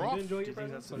next like, one, you're "I'm trying off. to enjoy Do your you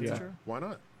think that's the presence." Yeah. future? Why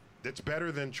not? It's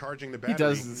better than charging the He battery.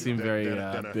 does seem very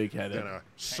than a big-headed. Than a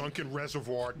sunken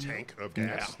reservoir tank of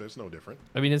gas. There's no different.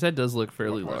 I mean, his head does look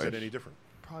fairly Why is large. it any different?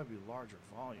 Probably be larger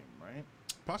volume, right?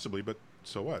 Possibly, but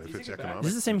so what? If you it's take it back? economic,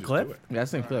 Is this the same you just clip? do it. Yeah,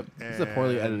 same clip. This is a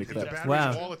poorly And edited if clip. the battery's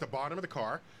Wow. all at the bottom of the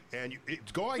car, and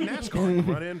go like NASCAR,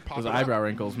 you run in, pop Those it up. eyebrow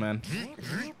wrinkles, man.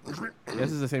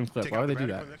 This is the same clip. Take Why out would the they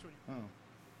do battery, that? put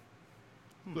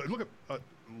the next one. Look at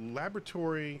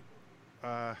laboratory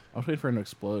I was waiting for him to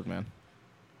explode, man.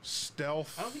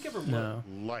 stealth I don't think ever will. No.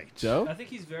 light. Joe? I think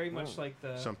he's very much like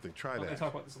the. Something. Try I'm gonna that.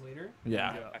 talk about this later.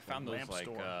 Yeah. I found those lamp like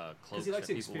store. cloaks he likes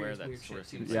that to people wear experience that weird sort of shit.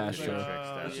 seems Yeah, like sure. tricks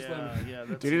that- just yeah, let yeah.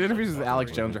 That Dude, seems interviews like with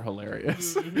Alex fuckery. Jones are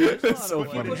hilarious. There's a It's so lot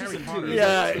of He funny. Well, pushes Harry him Potter too. is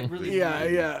Yeah, It's really yeah,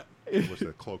 weird. yeah. was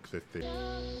the cloak that they.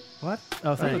 What? Oh, Oh, that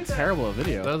was thanks. a terrible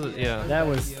video. That was, yeah. That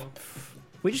was. Video.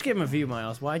 We just gave him a view,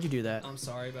 Miles. Why'd you do that? I'm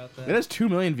sorry about that. It has 2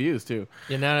 million views too.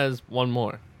 Yeah, now it has one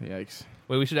more. Yikes!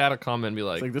 Wait, we should add a comment and be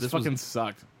like, It's like this was- fucking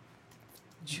sucked.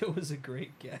 Joe is a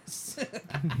great guest.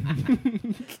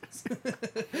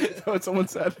 That's what someone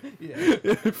said. yeah.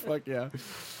 Fuck yeah.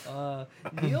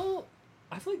 Neil,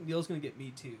 I feel like Neil's gonna get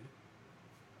me too.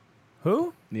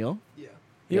 Who? Neil? Yeah.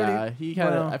 He Yeah, already- he had.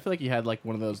 well- I feel like he had like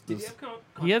one of those. Did those he have He had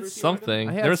controversy around him? something.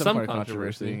 I had There was some kind of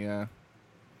controversy. Yeah.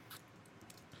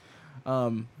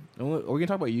 And are we gonna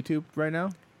talk about YouTube right now?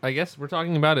 I guess we're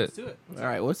talking about it. Let's do it. All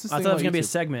right. What's this? I thing thought it was about gonna be a YouTube?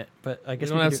 segment, but I We guess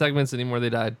don't we have could do- segments anymore. They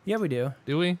died. Yeah, we do.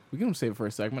 Do we? We can save it for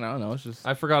a segment. I don't know. It's just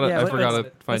I forgot. Yeah, I let's- forgot let's-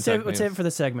 to find Let's save segments. it for the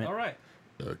segment. All right.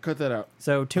 cut that out.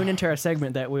 So tune into our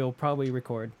segment that we'll probably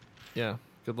record. Yeah.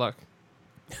 Good luck.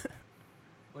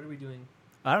 What are we doing?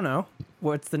 I don't know.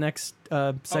 What's the next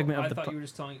segment I of the? thought you were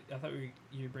just telling. I thought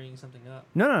you were bringing something up.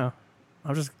 No. I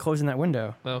was just closing that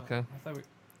window. Okay. I thought.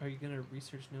 Are you gonna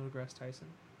research Neil deGrasse Tyson?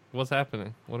 What's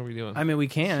happening? What are we doing? I mean, we He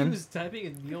can. was typing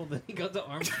in Neil, then he got to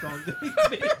Armstrong,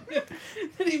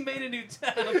 then he made a new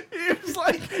tab. He was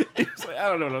like, I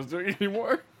don't know what I was doing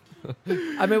anymore.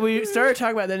 I mean, we started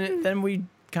talking about it, then we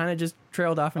kind of just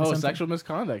trailed off into Oh, something. sexual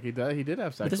misconduct. He did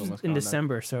have But this sexual was in misconduct.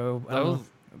 December, so I that don't was know.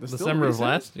 That's still December of recent?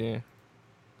 last year.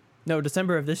 No,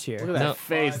 December of this year. Look at that No.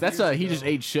 face. 5 That's years a he ago. just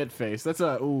ate shit face. That's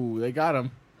a ooh. They got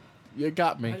him. You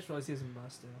got I me. just realized he has a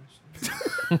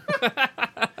mustache.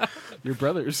 Your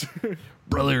brothers,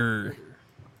 Brother.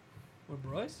 What,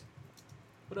 Bryce?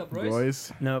 What up, Bryce?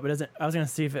 boys. No, but it doesn't. I was gonna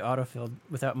see if it autofilled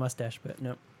without mustache, but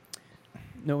no,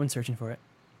 no one's searching for it.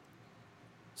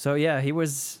 So yeah, he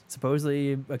was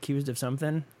supposedly accused of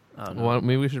something. I don't know. Well,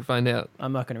 maybe we should find out.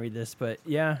 I'm not gonna read this, but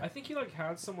yeah, I think he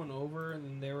had someone over and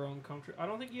then they were uncomfortable. I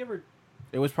don't think he ever.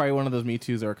 It was probably one of those Me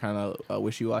Too's that were kind of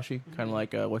wishy-washy, kind of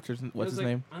like what's it his was like,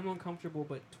 name? I'm uncomfortable,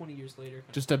 but 20 years later.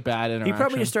 kind Just a bad he interaction.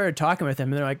 probably just started talking with him,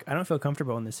 and they're like, "I don't feel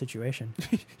comfortable in this situation."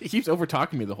 He keeps over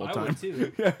talking me the whole I time. would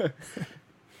too.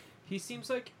 He seems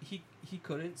like he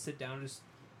couldn't sit down and just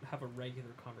have a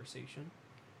regular conversation,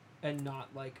 and not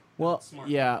like Well, smart.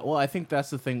 yeah. Well, I think that's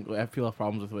the thing. I feel have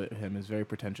problems with him. Is very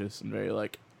pretentious and very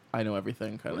like I know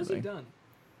everything kind What of has he thing. done?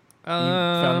 He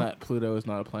found Uh, that Pluto is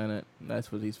not a planet.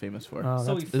 That's what he's famous for. Oh, So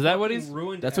that's- he Is that what fucking he's-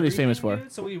 ruined? That's what he's famous everything, for.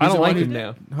 dude? So he I don't like ruined him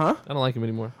it? now. Huh? I don't like him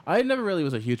anymore. I never really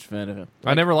was a huge fan of him.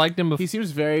 I never liked him before. He seems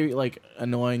very like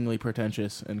annoyingly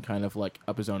pretentious and kind of like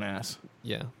up his own ass.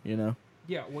 Yeah. You know?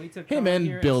 Yeah, wait to Hey, come man,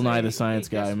 here and Bill Nye say, the Science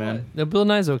 "Hey, guess Guy, man." what?" No, Bill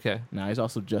Nye's okay, Nah, he's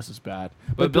also just as bad.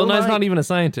 but Bill Nye's Nye- not even a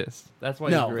scientist. That's why.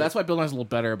 he's No, great. that's why Bill Nye's a little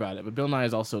better about it. But Bill Nye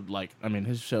is also like, I mean,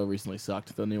 his show recently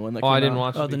sucked. The new one that Oh, came I didn't out.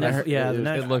 watch Oh, it. the because- Netflix. Yeah, the it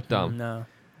Netflix. looked dumb. No.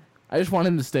 I just want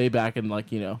him to stay back and like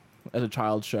as a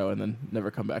child show and then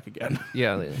never come back again.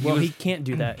 Yeah, Well, he can't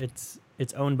do that.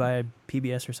 It's owned by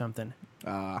PBS or something.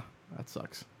 That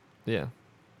sucks. yeah.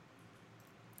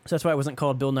 So that's why it wasn't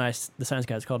called Bill Nye the Science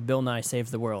Guy. It's called Bill Nye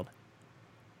Saves the World.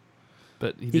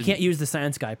 But He didn't- can't use the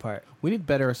science guy part. We need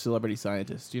better celebrity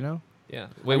scientists. You know? Yeah. I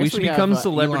Wait, we guess should we have, become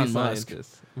celebrity Elon Musk.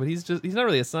 scientists. But he's not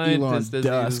really a scientist as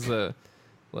Dusk. he's a,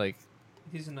 like,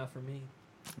 He's enough for me.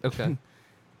 okay.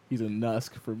 He's a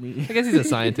Nusk for me. I guess he's a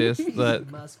scientist, but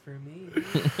Musk for me.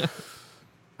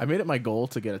 I made it my goal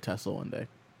to get a Tesla one day.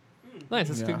 nice.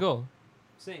 That's a Yeah. good goal.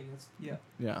 Same. That's, yeah.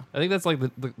 Yeah. I think that's like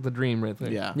the dream right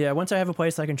there. Yeah. Yeah, once I have a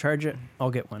place I can charge it, I'll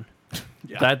get one.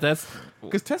 That's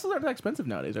Because Teslas aren't that expensive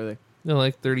nowadays, are they? no,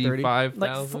 like 35,000.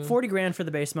 Like 40 grand for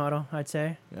the base model, I'd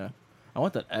say. Yeah. I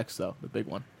want that X though, the big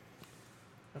one.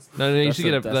 That's the No, you That's should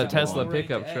a- get that's the a Tesla long range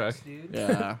pickup X, truck. dude.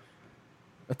 Yeah.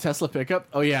 A Tesla pickup?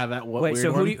 Oh yeah, that what Wait, weird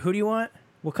so one? who do you want?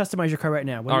 We'll customize your car right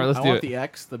now. What All do right, you- let's I do want it. the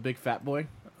X, the big fat boy.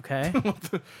 okay.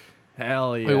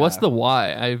 Hell yeah. Wait, what's the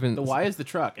Y? I haven't. The Y is the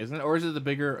truck, isn't it? Or is it the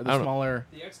bigger or I the don't know. smaller?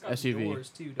 The X got SUV. doors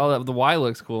too. Oh, the Y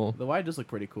looks cool. The Y does look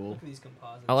pretty cool. Look at these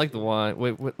composites. I like the dude. Y.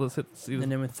 Wait, let's see.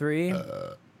 And then with 3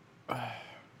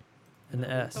 and the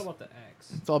Let's S. talk about the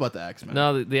X. It's all about the X, man.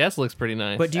 No, the S looks pretty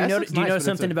nice. But do you S know looks do you nice, know but it's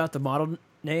something a- about the model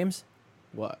names?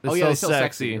 What? It's oh yeah, so it's so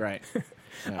sexy. sexy. Right.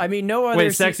 Yeah. I mean, no other.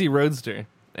 wait, sexy Roadster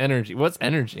energy. What's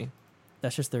energy?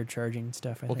 That's just their charging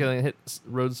stuff. I think. Okay, then hit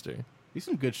Roadster. These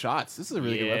are some good shots. This is a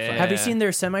really good Yeah. website. Have you seen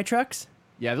their semi trucks?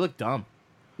 Yeah, they look dumb.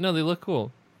 No, they look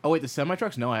cool. Oh wait, the semi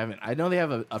trucks? No, I haven't. I know they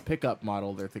have a pickup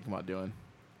model they're thinking about doing.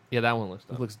 Yeah, that one looks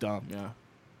It dumb. looks dumb. Yeah.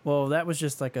 Well, that was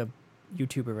just like a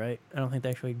YouTuber, right? I don't think they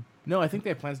actually. No, I think they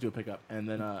have plans to do a pickup and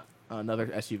then another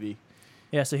SUV.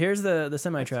 Yeah. So here's the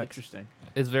semi That's truck. interesting.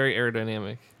 It's very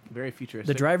aerodynamic. Very futuristic.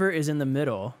 The driver is in the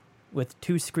middle with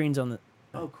 2 screens on the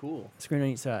Oh, cool. screen on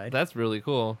each side. That's really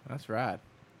cool. That's rad.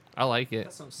 I like it.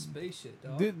 That's some space shit,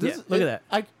 dog. Dude, Yeah, look at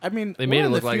that. I mean, They made we're it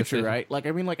in look the like a future, city. right? Like,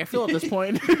 I mean, like, I feel at this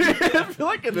point, I feel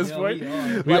like at this Yeah, point, we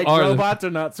are. We like, are the- robots are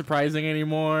not surprising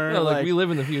anymore. No, like, like we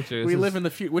live in the future. we live in the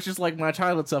future, which is like my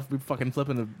childhood stuff. We fucking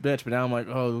flipping the bitch, but now I'm like,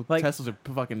 oh, Like- Teslas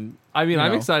are fucking. I mean, you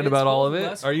I'm know. excited It's about all of cool, it.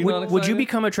 less- Are you not excited? Would you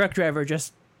become a truck driver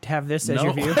just to have this as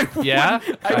your No. view? Yeah,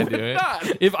 I would do it. not.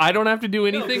 If I don't have to do No,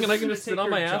 anything 'cause and I it's can gonna just take sit on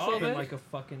your my ass job all in day. like a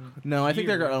fucking No, I think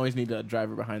they're year. gonna always need a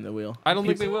driver behind the wheel. I don't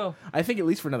think they will. I think at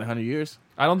least for another 100 years.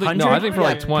 I don't think. No, I 100? think for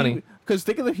like Yeah. 20. Because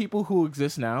think of the people who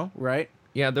exist now, right?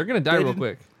 Yeah, they're gonna die They real didn't-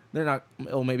 quick. They're not.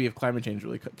 Oh, maybe if climate change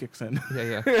really kicks in, Yeah,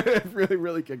 yeah, It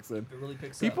really kicks in. It really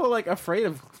picks People are like afraid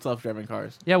of self-driving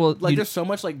cars. yeah. Well, Like you- there's so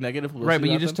much like negative publicity right, but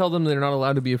you about just them. tell them they're not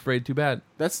allowed to be afraid. Too bad.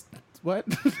 That's what.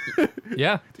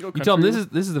 Yeah, You know, you tell them country-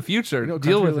 this is the future. you know,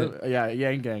 Deal with country it. Yeah,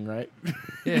 Yang Gang, right?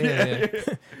 Yeah, yeah,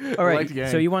 yeah. All right. like the gang.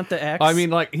 So you want the X? I mean,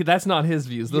 like that's not his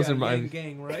views. Those yeah, are mine.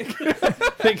 gang, right?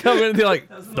 They come in and they're like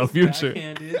That was the most future.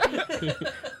 backhanded.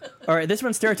 all right. This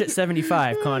one starts at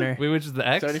 75, Connor. Wait, which is the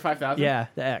X? 75,000. Yeah,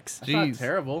 the X. That's not Jeez.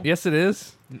 terrible. Yes, it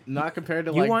is. Not compared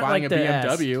to You like want, buying like, a the S.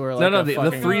 BMW or like No, a the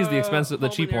fucking, free is the expensive, the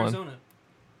home cheap in one. Arizona.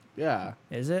 Yeah,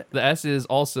 Is it? The S is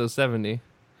also 70.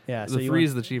 Yeah. So The you 3 want,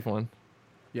 is the cheap one.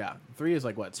 yeah. 3 is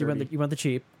like what? so you want 30? the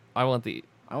cheap. I want the.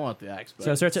 I want the X, but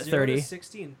So it starts at 0 to 30.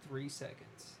 60 in 3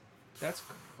 seconds. That's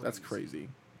crazy. that's crazy.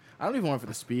 I don't even want it for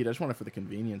the speed. I just want it for the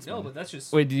convenience. No, man. but that's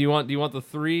just. Wait, do you want the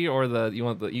 3 or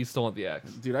you still want the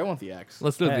X? Dude, I want the X.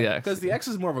 Let's do it Hey. the X. Because the X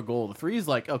is more of a goal. The 3 is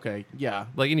like, okay, yeah.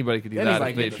 Like anybody could do Anybody that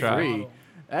if can they do try. 3.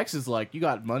 X is like, you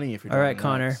got money if you're All right, driving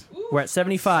Connor. an X. Ooh, We're at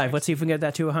 75. that's Let's see if we can get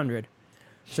that to 100.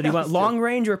 So do you Yeah, want let's long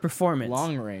range or performance?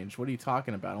 Long range. What are you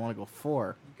talking about? I want to go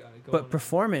 4. You gotta go But on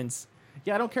performance.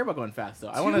 Yeah, I don't care about going fast though.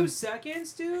 I 2 want to.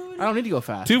 seconds, dude. I don't need to go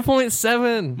fast.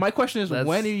 2.7. My question is, That's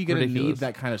when are you going to need ridiculous.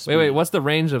 that kind of speed? Wait, what's the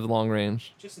range of long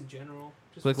range? Just in general.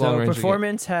 Just Click So long range again.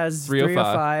 performance has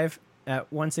 305. 305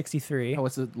 at 163, Oh,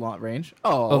 what's the long range?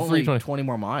 Oh, Oh, only 320. 20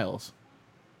 more miles.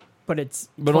 but it's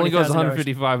But only goes $20,000.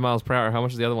 155 miles per hour. How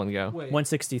much does the other one go? Wait.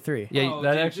 163. Yeah, Oh,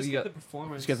 that dude, actually just got. get the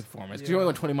performance. Just get the performance. 'Cause Yeah. you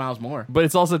only go 20 miles more. But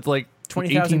it's also like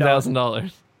 $20,000.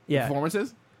 $18,000. Yeah,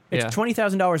 Performances? it's Yeah.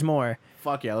 $20,000 more.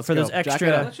 Fuck yeah, let's For go. those Jack it extra-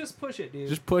 up. Let's just push it, dude.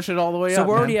 Just push it all the way So up.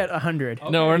 we're already man. at 100. Okay.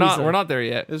 No, we're not. Easily. We're not there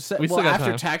yet. It's- We well, still got after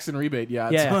time. tax and rebate, yeah.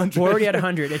 It's Yeah, 100. we're already at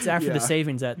 100. It's after Yeah. the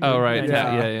savings at. Oh right.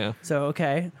 95. Yeah, yeah. So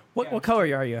okay, what Yeah. what color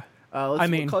are you? Let's I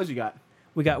see mean- what colors you got.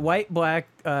 We got white, black,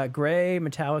 gray,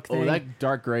 metallic thing, Oh, that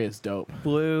dark gray is dope.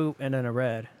 blue, and then a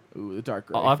red. Ooh, the dark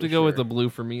gray. I'll have for to go with sure. the blue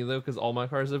for me though, because all my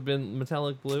cars have been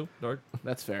metallic blue, dark.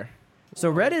 That's fair. So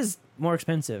red is more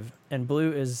expensive, and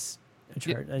blue is a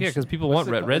chart. Yeah, because people What's want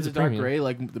the red. col- Red's is a it dark premium. gray,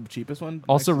 like the cheapest one.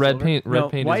 Also, next to red silver? paint. Red No,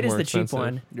 paint white is is more the expensive. cheap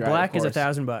one. You're right, Black of is course.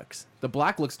 $1,000. The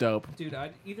black looks dope. Dude, I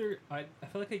feel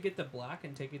like I'd get the black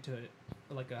and take it to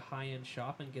like a high end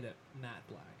shop and get it matte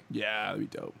black Yeah, that'd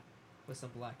be dope. with some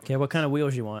black. Okay, what kind of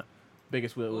wheels you want?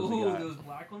 Biggest wheel was Ooh, we got. those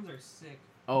black ones are sick.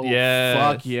 Oh Yes.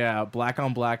 fuck yeah! Black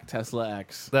on black Tesla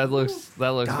X. That looks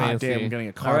God fancy. damn, I'm getting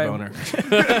a car right. boner.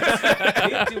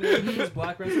 Hey, dude, when you use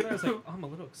black rest I was like, oh, I'm a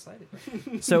little excited.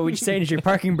 So what you're saying is your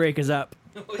parking brake is up.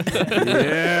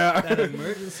 Yeah. That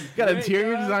emergency. Got brake,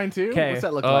 interior dog. design too. 'Kay. What's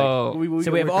that look Oh. like?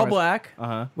 So we have all black. Uh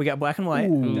huh. We got black and white.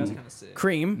 Ooh. That's kind of sick.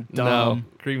 Cream. No, Dumb.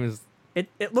 cream is.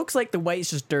 It looks like the white's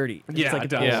just dirty. Yeah, it's like it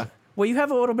does. Yeah. Well, you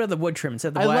have a little bit of the wood trim instead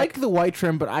of the I black. like the white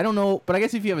trim, but I don't know. But I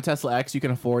guess if you have a Tesla X, you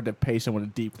can afford to pay someone to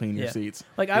deep clean your Yeah. seats.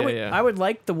 Like I Yeah, would, yeah. I would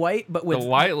like the white, but with The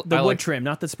white- the I wood like- trim,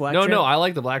 not this black No, trim. no, I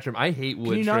like the black trim. I hate Can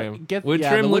wood you trim. not get Wood yeah,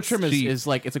 trim the wood looks trim cheap. is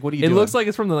like it's like what are you It doing? looks like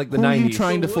it's from the Who are you 90s.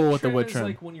 trying to The fool with the wood is trim?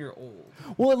 like when you're old.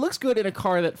 Well, it looks good in a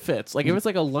car that fits. Like if it's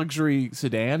like a luxury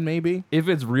sedan, maybe. If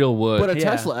it's real wood. But a Yeah.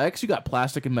 Tesla X, you got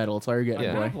plastic and metal. It's all you're getting, Yeah.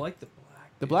 I kind boy. of like the black.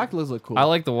 The dude. black does look cool. I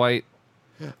like the white.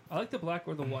 I like the black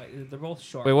or the white. They're both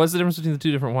sharp. Wait, what's the difference between the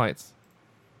two different whites?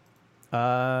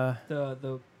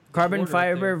 The Carbon order up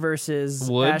fiber there. versus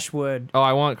Wood? ashwood. Oh,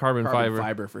 I want carbon carbon fiber.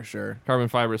 fiber for sure. Carbon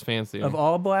fiber is fancy. Of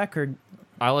all black, or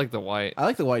I like the white. I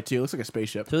like the white too. It looks like a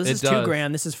spaceship. so this It is does.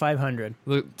 $2,000. This is 500.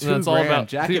 Look, $2 that's all grand. about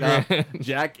Jack $2 it up. grand.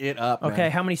 Jack it up. Okay,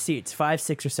 man. how many seats? 5,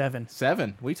 6, or 7?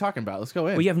 7. What are you talking about? Let's go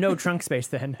in. Well, you have no trunk space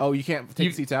then. Oh, you can't take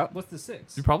You- seats out? What's the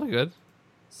 6? You're probably good.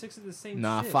 6 of the same.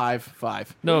 Nah, shit.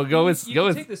 5. No, go with You go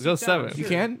can take with the go seats out, 7. You Sure.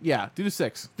 can? Yeah, do the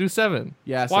 6. Do 7.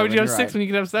 Yeah, Why would 7, you have you're 6 right. when you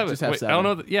could have 7? Just have Wait, I don't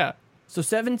 7. know. Yeah. So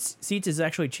 7 seats is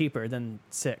actually cheaper than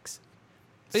 6.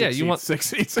 Yeah, you want 6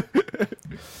 seats.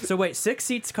 So wait, 6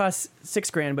 seats cost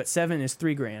 $6,000, but 7 is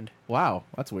 $3,000. Wow,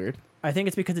 that's weird. I think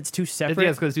it's because it's 2 It's, separate yeah,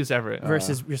 it's because it's 2 separate.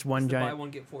 versus just one It's the buy giant. one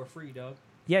get 4 free, dog.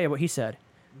 Yeah, what he said.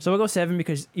 So we'll go 7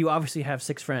 because you obviously have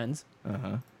 6 friends.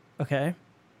 Uh-huh. Okay.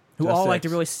 Who Just all like to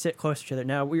 6. really sit close to each other.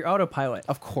 Now, we're autopilot.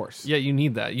 Of course. Yeah, you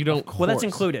need that. You don't. Well, that's course.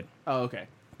 included. Oh, okay.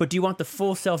 But do you want the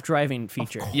full self-driving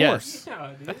feature? Of Yes. course.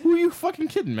 Yeah, dude. Who are you fucking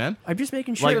kidding, man? I'm just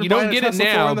making sure. Like you buying don't a get it Tesla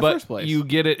for now, in the but first place. you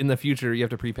get it in the future. You have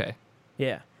to prepay.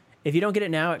 Yeah. If you don't get it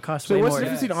now, it costs So way what's more. the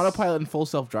difference between Yes. autopilot and full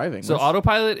self-driving? So What's-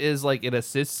 autopilot is like it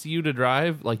assists you to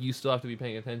drive. Like you still have to be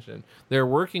paying attention. They're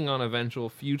working on eventual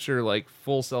future like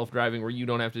full self-driving where you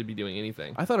don't have to be doing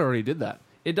anything. I thought I already did that.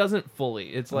 It doesn't fully.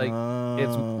 It's like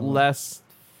it's Oh. less.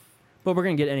 But we're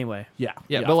going to get it anyway. Yeah.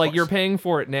 Yeah, of but like course. you're paying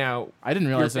for it now. I didn't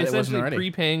You're realize that it wasn't essentially already.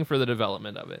 prepaying for the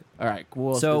development of it. All right,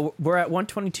 cool. So we're at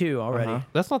 122 already. Uh-huh.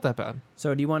 That's not that bad.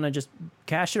 So do you want to just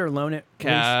cash it or loan it? Lease?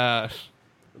 Cash.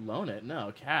 loan it.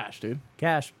 No, cash, dude.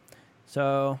 Cash.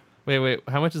 So Wait.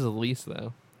 How much is a lease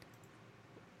though?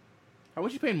 How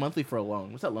much you paying monthly for a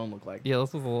loan? What's that loan look like? Yeah,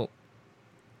 this was a little.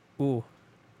 ooh,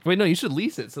 Wait, no, you should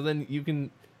lease it so then you can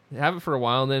have it for a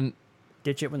while and then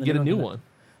ditch it when the get a new comes out. one.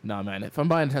 Nah, man. If I'm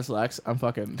buying a Tesla X, I'm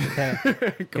fucking. Okay.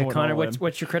 Okay, going Connor, all in.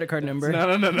 what's your credit card number? No.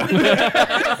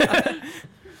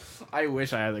 I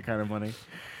wish I had that kind of money.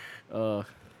 I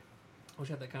wish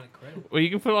I had that kind of credit. Well, you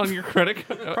can put it on your credit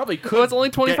card. Probably could. Well, it's only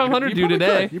 2,500 You due probably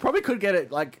today. could. You probably could get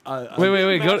it like. Wait. Go.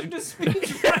 Imagine just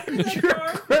driving the Your car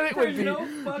credit for would be. no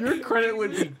fucking Your credit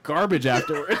would reason. be garbage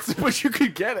afterwards, but you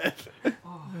could get it.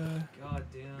 Oh, god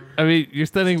damn. I mean, you're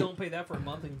Just spending don't pay that for a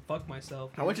month and fuck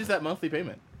myself. How much is that monthly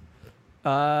payment?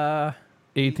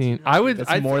 18. I would. That's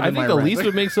I more than think my the rent. lease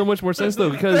would make so much more sense though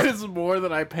That because is more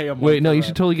than I pay a month. wait, no, for you that.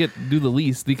 should totally do the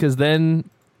lease because then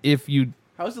if you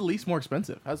How is the lease more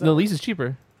expensive? How's that? the work? lease is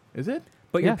cheaper. Is it?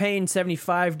 But Yeah. you're paying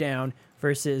 75 down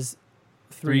versus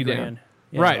Three $3,000. down.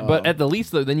 Yeah. Right, but Oh. at the lease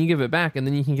though, then you give it back and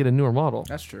then you can get a newer model.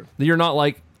 That's true. You're not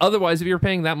like otherwise if you're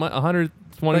paying that much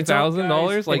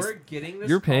 $120,000 Guys, like we're getting this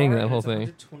you're paying car that and whole it's thing.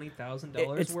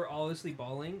 $120,000. It's- We're obviously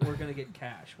balling. We're gonna get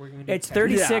cash. We're gonna do It's cash.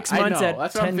 36 I months know. at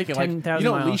That's what I'm 10 thinking. Like, 10,000 you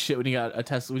don't miles. lease shit when you got a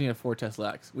Tesla. When you got a Ford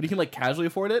Tesla X. When you can like casually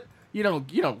afford it, you don't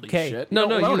lease 'Kay. shit. No, You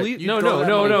don't no, loan you it. lease, You no, throw no, that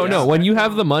no, money no, down. no. When you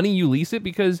have the money, you lease it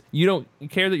because you don't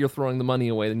care that you're throwing the money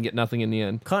away and get nothing in the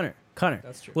end. Connor,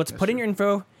 That's true. let's That's put in true. your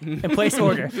info and place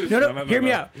order. No, hear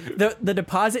me out. The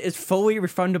deposit is fully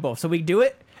refundable. So we do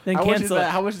it, then How much is cancel that?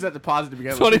 it. How much is that deposit to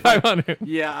begin with? 2,500.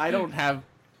 Yeah, I don't have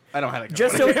that.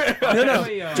 Just so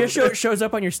Actually, just so it shows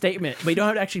up on your statement, but you don't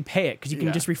have to actually pay it because you can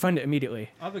Yeah. just refund it immediately.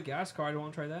 I have a gas car. I don't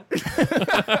want to try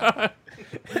that.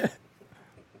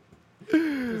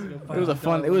 It was a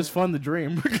fun. It was fun to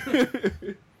dream.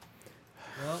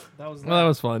 Well, that was. Well, that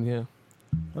was fun, yeah.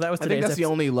 Well, that was I today's think that's the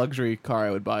episode. only luxury car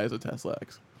I would buy is a Tesla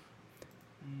X.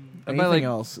 I'd Anything buy, like,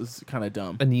 else is kind of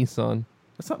dumb. A Nissan.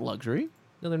 That's not luxury.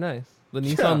 No, they're nice. The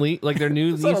Nissan Leaf, like their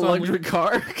new It's not a Nissan luxury Leaf.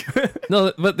 car.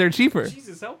 No, but they're cheaper.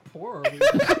 Jesus, how poor are we?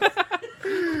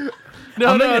 No,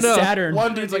 I'm no, in a no. Saturn.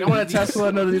 One dude's like, I want a Tesla.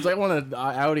 Another dude's like, I want an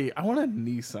Audi. I want a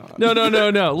Nissan.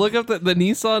 No. Look up the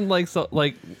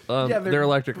Nissan Yeah, their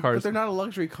electric But cars. they're not a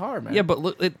luxury car, man. Yeah, but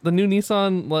look, the new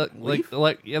Nissan Leaf?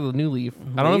 the new Leaf.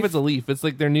 I don't know if Leaf? it's a Leaf. It's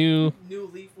like their new. New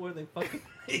Leaf where they fucking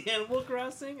Animal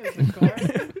Crossing as the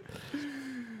car.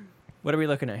 What are we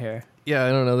looking at here? Yeah, I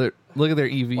don't know. Look at their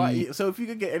EV. Why- so if you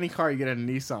could get any car, you get a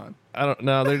Nissan. I don't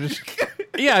know. They're just.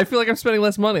 Yeah, I feel like I'm spending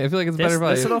less money. I feel like it's better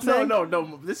value. this little thing?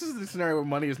 No. This is the scenario where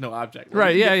money is no object.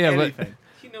 Right, You yeah, can get yeah, but- anything.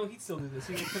 You know, he'd still do this.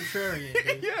 He's a contrarian.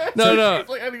 Dude. Yeah, No, so no. It's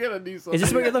like I get a Nissan. Is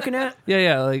this what you're looking at?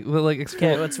 Yeah, like Okay,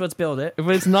 explore. let's build it.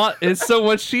 But it's not. It's so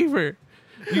much cheaper.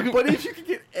 But if you could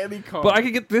get any car, But I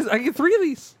could get this. I could get 3 of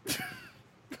these.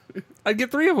 I'd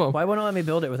get 3 of them. Why won't it let me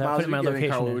build it without Miles, putting my if you get any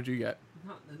car, location what in? would you get?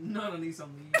 Not a Nissan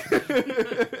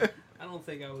Leaf. I don't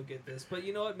think I would get this, but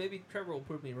you know what? Maybe Trevor will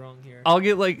prove me wrong here. I'd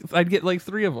get like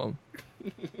 3 of them.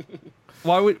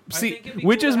 Why would I see think it'd be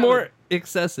which cool is to have more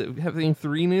excessive, having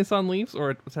 3 Nissan Leafs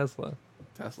or a Tesla?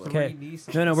 Tesla. Okay. Three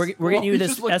Nissans. No, we're getting you you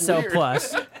this just look SL weird.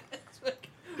 Plus.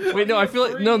 Wait, no, I feel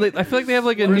like I feel like they have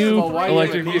like a First of new all, why do you have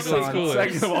electric a vehicle that's Nissan? cooler.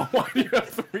 Second of all, why do you have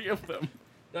 3 of them?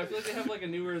 I feel like they have like a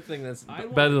newer thing that's I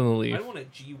want- better than the Leaf. I want a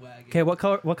G wagon. Okay, what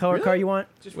color car you want?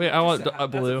 Just Wait, just I want to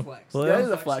have- that's blue. a flex. Blue? That Yeah,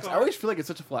 is a flex. I car. always feel like it's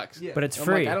such a flex. Yeah. But it's I'm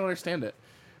free. Like, I don't understand it.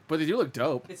 But they do look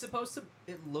dope. It's supposed to.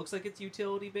 It looks like it's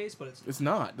utility based, but it's It's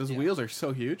not. Those Yeah. wheels are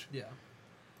so huge. yeah.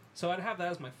 So I'd have that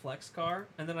as my flex car,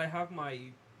 and then I have my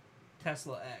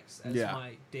Tesla X as Yeah.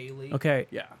 my daily. Okay,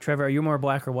 Yeah. Trevor, are you more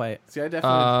black or white? See, I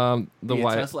definitely The be a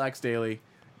white. Tesla X Daily,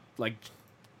 like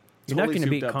You're not totally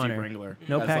gonna beat souped up Jeep Connor. Wrangler.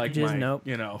 No That's like packages, my, nope.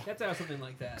 You know, You have to have something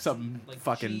like that. something like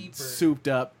fucking Jeep or, souped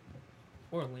up.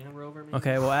 or a Land Rover. Maybe.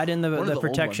 Okay, we'll add in One of the old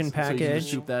protection ones, so you can package.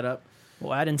 just soup that up.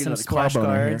 We'll add in Get some another splash carbone in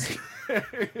guards,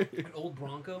 here. An old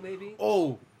Bronco, maybe.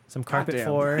 Oh, some carpet Goddamn.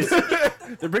 floors.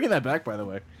 they're bringing that back, by the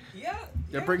way. Yeah.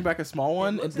 They're yeah. bringing back a small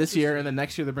one looks this year, interesting. and then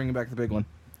next year they're bringing back the big one.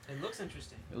 It looks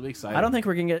interesting. It'll be exciting. I don't think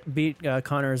we're gonna beat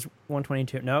Connor's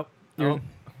 122. Nope. Oh.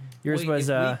 Yours Wait, was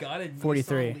if we got a Nissan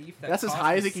 43. Leaf that That's as cost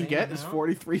high as the it can same get. Is amount?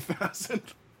 43,000.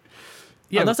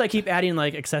 Yeah, unless I keep adding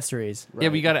like accessories. yeah,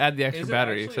 but you got to add the Is extra it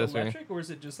battery actually accessory. electric, or is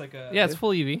it just like a? Yeah, it's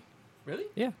full EV. Really?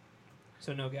 Yeah.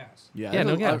 So no gas. Yeah, Yeah,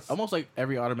 no gas. Almost like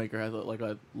every automaker has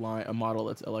a model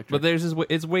that's electric. But theirs is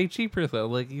it's way cheaper though.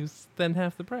 Like you spend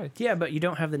half the price. Yeah, but you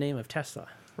don't have the name of Tesla.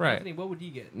 Right. Anthony, what would you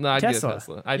get? No, I'd Tesla. get a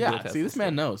Tesla. I'd get a yeah, Tesla. see, this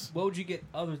man knows. What would you get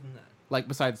other than that? Like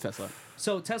besides Tesla.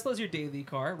 So Tesla's your daily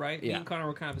car, right? Me Yeah. and Connor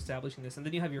were kind of establishing this, and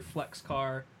then you have your flex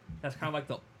car. That's kind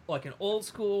of like an old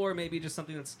school, or maybe just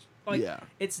something that's like Yeah.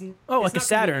 it's Oh, it's like a not gonna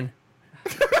Saturn.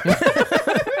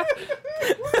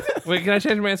 Wait, can I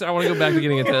change my answer? I want to go back to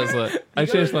getting a Tesla. I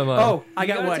changed my mind. Oh, I You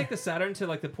got gotta one. Take the Saturn to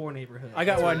like the poor neighborhood. I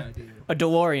got That's what one. I do. A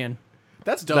DeLorean,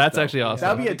 That's dope. That's though. actually awesome.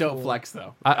 That'd be a That'd be dope cool. flex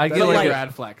though. I That'd get be like- a like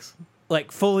rad flex.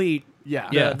 like fully Yeah.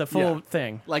 Yeah. the full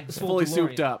thing. Like full fully DeLorean.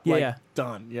 souped up. Yeah, Like yeah.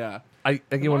 done. Yeah. I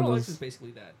The get one of Model X those. is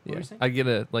basically that. What Yeah, were you saying? I get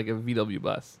a VW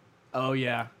bus. Oh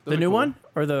yeah. The new one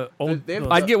or the old? they have- the-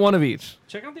 I'd get one of each.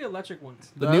 Check out the electric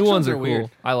ones. The The new electric ones ones are are cool. weird.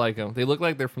 I like them. They look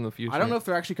like they're from the future. I don't know if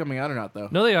they're actually coming out or not though.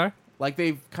 No, they are. Like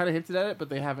they've kind of hinted at it, but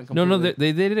they haven't. No,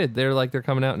 Completely. they did. They're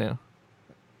coming out now.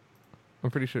 I'm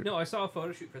pretty sure. No, I saw a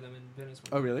photo shoot for them in Venice.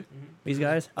 Oh really? These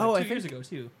guys? Oh, I 2 years think- ago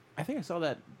too. I think I saw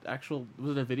that actual.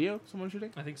 Was it a video someone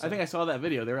shooting? I think so. I think I saw that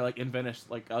video. They were like in Venice.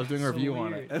 Like I was doing a So review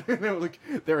on it. And they were like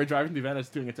they were driving to Venice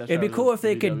doing a test. It'd be drive cool of if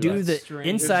they the could do VW. the Strange.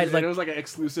 inside It like, was like an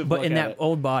exclusive. but look in at that it.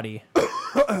 old body.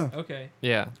 Okay.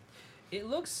 Yeah. It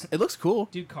looks. It looks cool.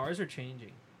 Dude, cars are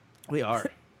changing. They are.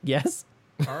 Yes.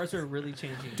 Cars are really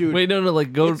changing. Dude, Wait, no.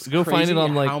 Like go it's find crazy it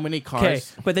on like. how many Okay,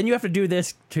 cars. but then you have to do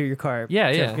this to your car. Yeah,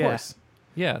 Of yeah, course.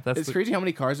 yeah. That's It's the- crazy how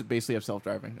many cars that basically have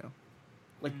self-driving now.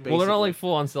 Like well, they're not basically. like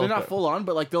full on self. They're not full on,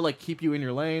 but like they'll like keep you in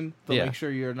your lane. They'll Yeah. make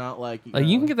sure you're not like. Like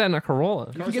you can get that in a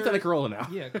Corolla. You can get that in a Corolla now.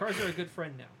 Yeah, cars are a good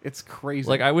friend now. It's crazy.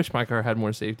 Like I wish my car had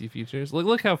more safety features.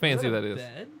 Look how fancy Is that a is.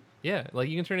 bed? Yeah, like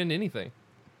you can turn into anything.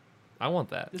 I want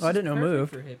that. This Oh, I is didn't know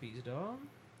perfect moved. for hippies, dog.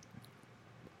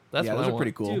 That's yeah, what those I are want.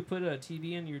 pretty cool. Dude, put a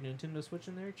TV and your Nintendo Switch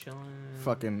in there, chilling.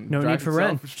 Fucking No drive need for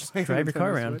rent. yourself. Just drive your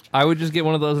car Nintendo around. Switch. I would just get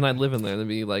one of those and I'd live in there. That'd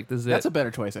be like, this is That's it. a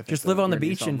better choice. I think. Just than live on the your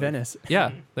beach Nissan in Leaf. Venice.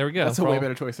 Yeah, there we go. That's a For way all-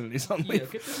 better choice than a Nissan Yeah,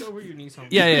 Leaf. get this over your Nissan.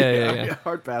 Yeah, yeah.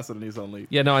 Hard pass on a Nissan Leaf.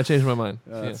 Yeah, no, I changed my mind.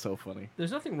 That's Yeah. so funny.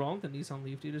 There's nothing wrong with the Nissan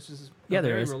Leaf, dude. It's just a Yeah,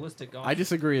 there very is. realistic golf. I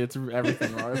disagree. It's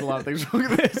everything wrong. There's a lot of things wrong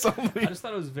with the Nissan I Leaf. just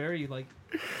thought it was very like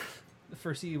the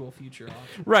foreseeable future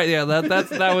option. Right, yeah, that was That's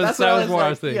that what was more I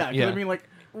was thinking. Yeah, 'cause Yeah. I mean, like,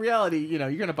 reality, you know,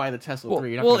 you're gonna buy the Tesla 3.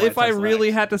 You're not Well, gonna buy if the I Tesla really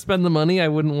X. had to spend the money, I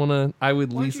wouldn't want to. I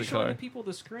would Why lease don't a you show car, people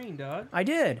the screen, dog? I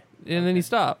did. and then you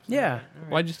stopped. Yeah. All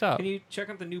right. Why'd you stop? Can you check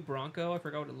out the new Bronco? I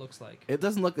forgot what it looks like. It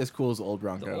doesn't look as cool as the old The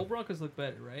Bronco. old Broncos look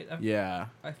better, right? Yeah,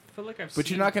 I feel like I've but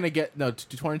seen you're not gonna get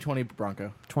 2020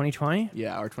 Bronco. 2020.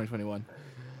 Yeah, or 2021.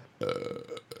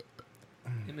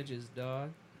 images, dog.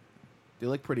 They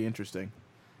look pretty interesting.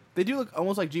 They do look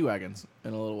almost like G wagons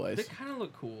in a little They ways. kind of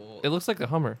look cool. It looks like a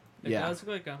Hummer. It Yeah. does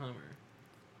look like a Hummer.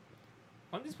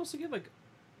 Aren't they supposed to get like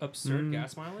absurd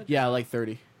gas mileage? Yeah, like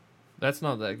 30. That's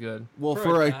not that good. Well, For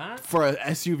for a a cat? for a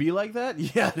SUV like that,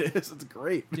 yeah, it is. It's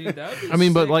great. Dude, that would be I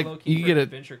mean, but, sick, like, low-key, you for get an a-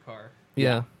 adventure car.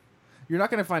 Yeah, You're not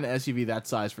gonna find an SUV that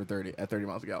size for 30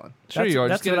 miles a gallon. sure That's, you are.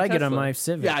 That's Just get what a I get on Tesla. my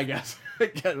Civic. Yeah, I guess.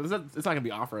 It's not gonna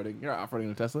be off-roading. You're not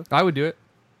off-roading a Tesla. I would do it.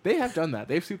 They have done that.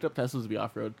 They've souped up Teslas to be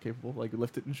off-road capable, like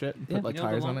lift it and shit, and Yeah. put like You know,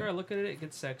 tires the on longer I it. look at it, it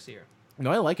gets sexier.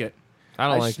 No, I like it. I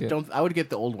don't just like it. Don't. I would get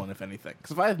the old one if anything.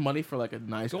 Because if I have money for like a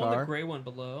nice Go on the car, gray one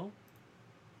below.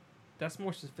 That's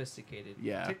more sophisticated.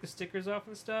 Yeah. Take the stickers off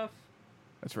and stuff.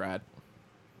 that's rad.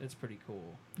 It's pretty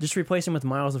cool. Just replace them with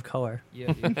miles of color.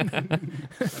 Yeah, dude.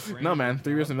 That's No, random, man,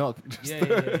 3 years dog. of milk, just Yeah.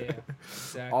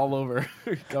 Exactly. all over.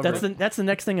 That's the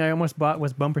next thing I almost bought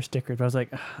was bumper stickers. But I was like,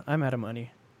 "Ugh, I'm out of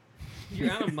money.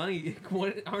 You're out of money.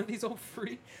 What, aren't these all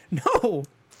free? No,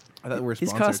 I thought we were these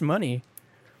sponsored. cost money.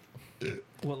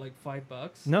 What, like $5?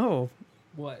 No,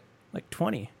 What? like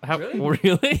 20. How, Really?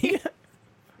 really?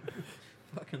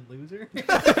 Fucking loser.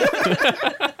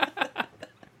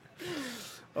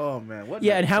 Oh man, what?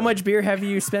 Yeah, and how much beer have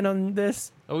you spent on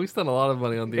this? Oh, we spent a lot of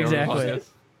money on the Exactly. podcast.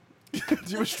 Do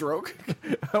you have a stroke?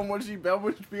 how much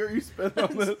beer you spent I on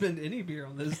don't this? spend any beer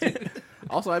on this, dude.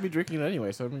 Also, I'd be drinking it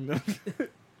anyway, so I mean,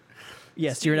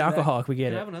 Yes, you're an That- alcoholic. We get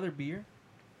Can I it. have another beer?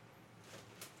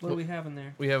 What do we have in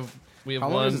there? We have how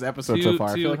long one. is this episode two, so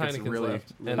far? I two feel like it's Heinekens really.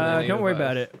 left, really and then Don't worry 805s.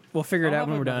 about it. We'll figure it I'll out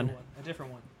when have we're another done. one, a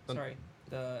different one. Sorry.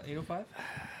 The 805?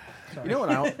 Sorry. You know what?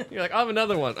 I You're like, I have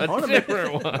another one. A wanna make-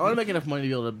 different one. want to make enough money to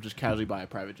be able to just casually buy a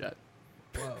private jet.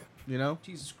 Whoa. You know,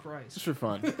 Jesus Christ. just for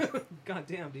fun. God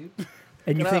damn, dude.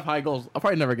 And you I have think, high goals. I'll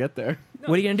probably never get there.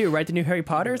 what are you gonna do? Write the new Harry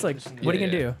Potters? Like, what are you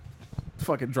Yeah, gonna do?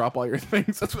 Fucking drop all your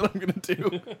things. That's what I'm gonna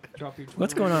do. Drop your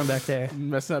What's going on back there?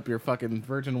 Messing up your fucking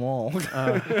virgin wall.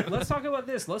 Let's talk about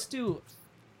this. Let's do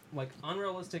like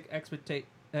unrealistic expectations.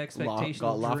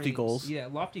 lofty dreams. goals. Yeah,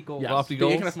 lofty goals. Yeah, Lofty so you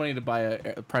make goals? enough money to buy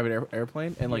a private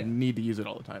airplane and like Yeah. need to use it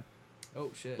all the time. Oh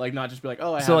shit. Like not just be like,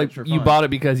 oh, I So have like it for you fun. bought it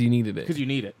because you needed it. because you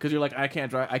need it because you're like I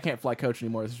can't fly coach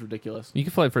anymore. This is ridiculous. You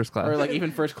can fly first class. Or like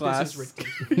even first class. This is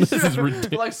ridiculous. This is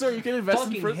ridiculous. Like sir, you can invest in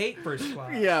Fucking first. hate first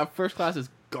class. Yeah, first class is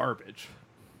garbage.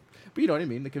 But you know what I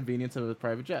mean? The convenience of a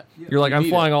private jet. You're like, You I'm need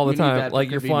flying it. all the You need time. that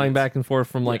Like you're flying convenience. back and forth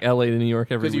from like Yeah. LA to New York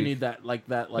every Because you week. need that like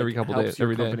Every couple helps days, your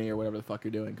every day. company or whatever the fuck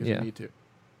you're doing because Yeah. you need to.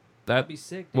 That'd That be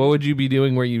sick. what would you be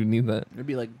doing where you need that? It'd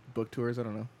be like book tours. I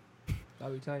don't know.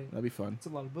 That'd be tight. That'd be fun. It's a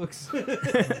lot of books.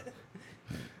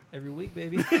 Every week,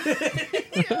 baby.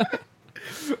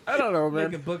 I don't know,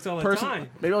 man. Making books all the time.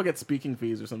 Maybe I'll get speaking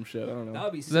fees or some shit. I don't know. That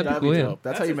would be sick. That'd be That'd be cool, yeah. dope.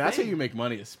 That's how That's you. a That's how thing. you make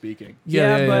money is speaking.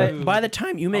 Yeah, Yeah, but yeah. by the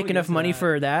time you make I'll get enough to money that.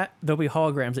 for that, there'll be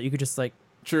holograms that you could just like.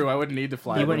 True. I wouldn't need to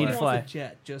fly. You wouldn't need everywhere. to He wants fly. a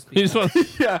jet just You just because.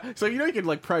 want- Yeah. So you know you could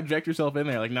like project yourself in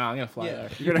there. Like, nah, I'm gonna fly Yeah. there.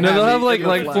 You're gonna No, they'll me- have, like- you're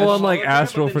gonna like, fly. full on, like, Hologram,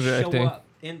 astral but then show projecting. up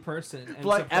in person. And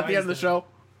Like at the end of the surprise show. them.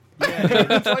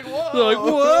 Yeah. It's like whoa. They're like,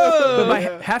 whoa. But by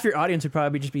half your audience would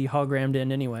probably just be hologrammed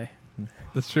in anyway.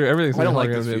 That's true. Everything's I don't like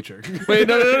holograms, this dude. future. Wait,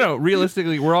 no.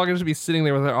 Realistically, we're all going to be sitting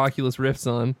there with our Oculus Rifts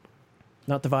on.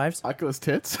 Not the Vives. Oculus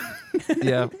tits.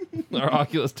 Yeah, our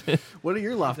Oculus. What are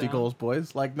your lofty Down. goals,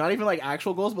 boys? Like not even like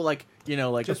actual goals, but like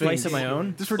like Just things. place of my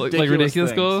own. Just Like ridiculous, ridiculous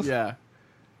things. goals? Yeah.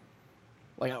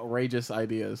 Like outrageous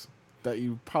ideas that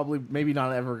you probably maybe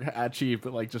not ever achieve,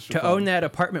 but like just for To fun. own that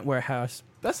apartment warehouse.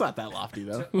 That's not that lofty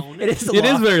though. To own It is a It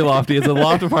is loft. very lofty. It's a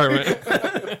loft apartment.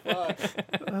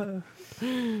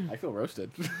 I feel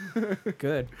roasted.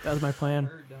 Good. That was my plan.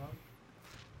 Bird, dog.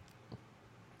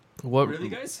 What Really,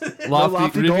 guys? lofty?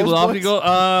 lofty repeat goals, lofty boys? goal.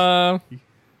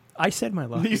 I said my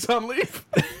loft. Nissan Leaf.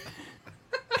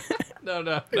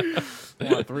 No.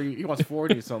 He wants 4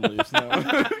 Nissan Leafs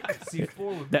now. See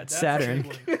forward. That's Saturn.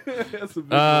 That's a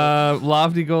big one.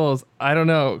 Lofty goals. I don't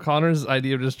know. Connor's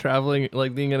idea of just traveling,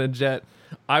 like being in a jet.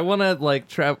 I want to like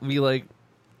be like.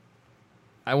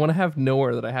 I want to have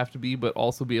nowhere that I have to be, but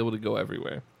also be able to go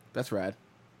everywhere. That's rad.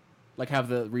 Like have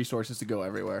the resources to go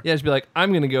everywhere. Yeah, just be like,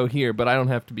 I'm gonna go here, but I don't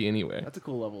have to be anywhere. That's a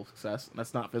cool level of success. And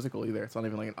that's not physical either. It's not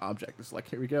even like an object. It's like,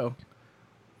 here we go.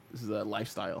 This is a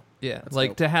lifestyle. Yeah, That's like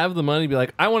dope. to have the money, be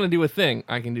like, I want to do a thing.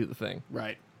 I can do the thing.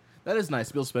 Right. That is nice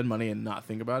to be able to spend money and not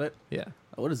think about it. Yeah,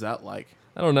 What is that like?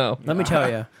 I don't know. Let me tell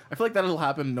you. I feel like that'll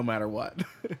happen no matter what.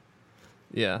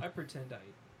 Yeah. I pretend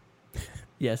I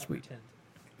Yes, we. pretend.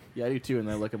 Yeah, I do too. And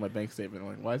I look at my bank statement. I'm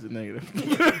like, why is it negative?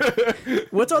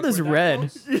 What's all Like, this we're that red?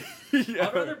 close? Yeah.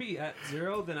 I'd rather be at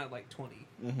 0 than at like 20.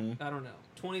 Mm-hmm. I don't know.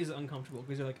 20 is uncomfortable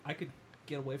because you're like, I could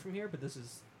get away from here, but this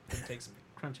is gonna take some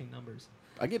crunching numbers.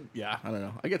 I don't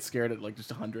know. I get scared at like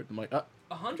just 100. I'm like,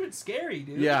 100's scary,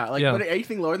 dude. yeah, like Yeah. but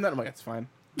anything lower than that, I'm like, it's fine.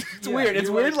 It's Yeah, weird. It's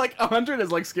you're weird. Like 100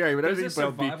 is like scary, but There's everything a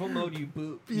about me. survival mode you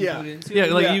boot Yeah. into. Yeah,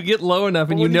 like Yeah. you get low enough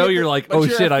But and you when know get you're the- like, but oh you're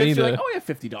shit, at I 50, need you're to. like, oh yeah,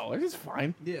 $50. It's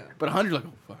fine. Yeah. But 100, like,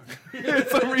 oh fuck.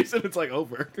 For some reason, it's like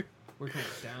over. We're kind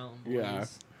of down. Yeah.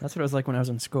 boys. That's what it was like when I was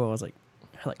in school. I was like,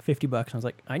 I had like $50. I was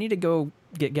like, I need to go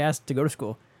get gas to go to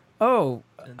school. Oh,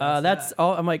 And that's that.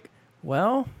 all. I'm like,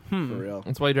 well, For real.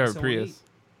 That's why you drive a So Prius.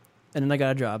 And then I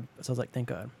got a job, so I was like, thank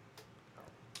God.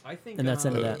 I think. And that's the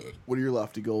end of that. What are your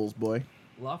lofty goals, boy?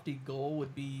 Lofty goal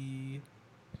would be.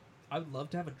 I would love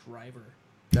to have a driver.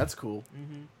 That's cool.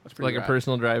 Mm-hmm. That's pretty Like a rad.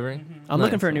 personal driver. I'm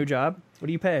looking Nice. for a new job. What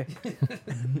do you pay?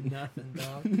 Nothing,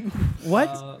 dog. What?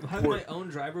 Having my own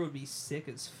driver would be sick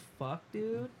as fuck,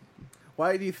 dude.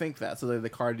 Why do you think that? So the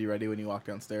car would be ready when you walk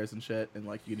downstairs and shit, and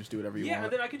like you can just do whatever you Yeah, want.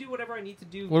 and then I can do whatever I need to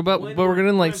do. What about? when But we're I'm-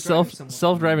 getting like when I'm driving someone.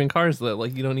 self-driving cars though.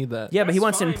 Like you don't need that. Yeah, but he That's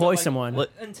wants to fine, employ but, like, someone. Like-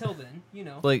 until then, you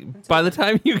know. Like until by the then.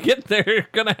 time you get there, you're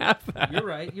gonna have that. You're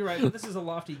right. You're right. But this is a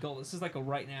lofty goal. This is like a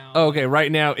right now. Oh, okay,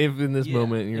 right now, if in this Yeah,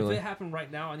 moment you're if like, it happened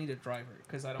right now, I need a driver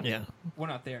because I don't. Yeah. We're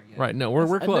not there yet. right, no, we're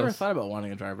I've never close. thought about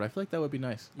wanting a driver, but I feel like that would be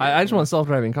nice. I just want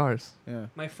self-driving cars. Yeah.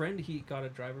 My friend, he got a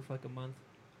driver for like a month.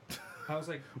 I was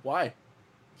like, Why?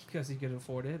 because he could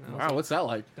afford it. And I was Wow, like, what's that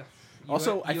like? "The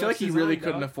Also, I feel like US he really design,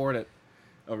 couldn't dog." afford it.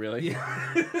 Oh, really?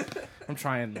 Yeah. I'm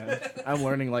trying, man. I'm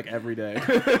learning like every day.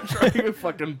 Trying to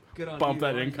fucking Good on bump you.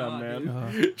 that I'm income, not,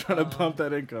 man. dude. Trying to bump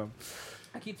that income.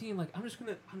 I keep thinking like I'm just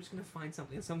gonna find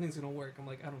something and something's gonna work. I'm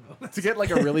like I don't know. To get like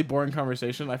a really boring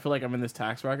conversation, I feel like I'm in this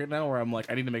tax bracket now where I'm like,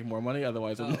 I need to make more money,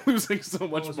 otherwise I'm losing so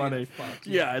much Otherwise money. you're fucked,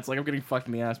 Yeah, it's like I'm getting fucked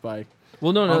in the ass by.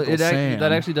 Well, no, Uncle Sam.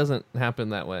 that actually doesn't happen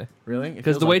that way. Really? It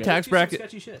Because feels the way like it. tax Do some bracket,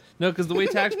 sketchy shit. no, because the way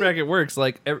tax bracket works,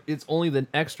 like it's only the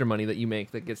extra money that you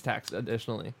make that gets taxed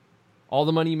additionally. All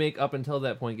the money you make up until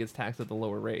that point gets taxed at the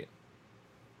lower rate.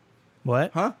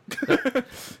 What? Huh?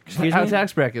 Excuse How me?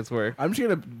 tax brackets work? I'm just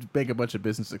gonna make a bunch of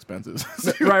business expenses.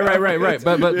 right.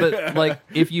 But like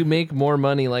if you make more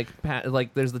money, like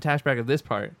there's the tax bracket of this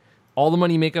part. All the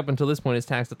money you make up until this point is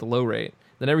taxed at the low rate.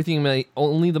 Then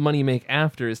only the money you make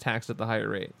after is taxed at the higher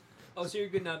rate. Oh, so you're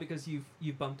good now because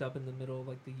you've bumped up in the middle of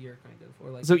like the year kind of, or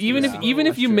like. So even Yeah. if even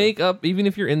if That's you true. make up, even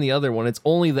if you're in the other one, it's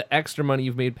only the extra money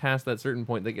you've made past that certain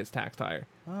point that gets taxed higher.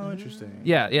 Oh, interesting.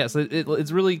 Yeah. So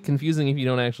it's really confusing if you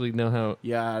don't actually know how.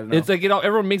 Yeah, I don't know. It's like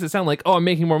everyone makes it sound like, oh, I'm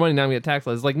making more money now, I'm gonna get taxed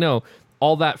less. It's like no,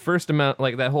 all that first amount,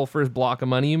 like that whole first block of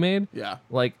money you made, yeah.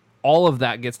 like all of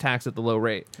that gets taxed at the low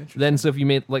rate. Interesting. Then so if you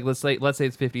made like let's say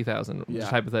it's 50,000 Yeah. just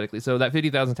hypothetically. So that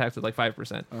 50,000 taxed at like 5%.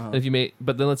 Uh-huh. And if you make,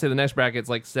 but then let's say the next bracket's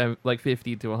like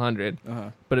 50 to 100. Uh-huh.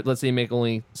 But let's say you make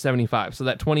only 75. So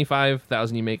that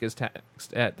 25,000 you make is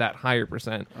taxed at that higher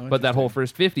percent. Oh, But that whole interesting.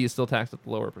 first 50 is still taxed at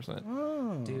the lower percent.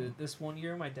 Oh. Dude, this one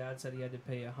year my dad said he had to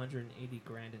pay 180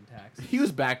 grand in tax. He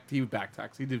was back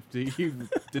tax. He did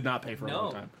not pay for a long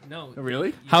No, time. no. Oh,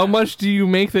 really? How Yeah. much do you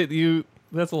make that you?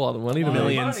 That's a lot of money to A lot of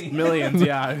make. money. Millions. Millions,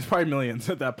 yeah. It's probably millions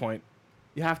at that point.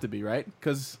 You have to be, right?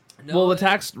 Because No, Well, the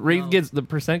tax rate no. gets the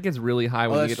percent gets really high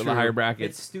when you that's get to the true. higher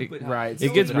brackets. It's stupid. It, high. right, It's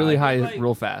it gets only really high like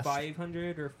real fast.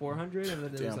 500 or 400, and then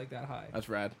it was Damn. like that high. that's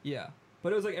rad. Yeah,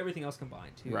 but it was like everything else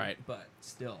combined too. Right. But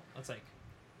still, that's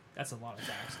a lot of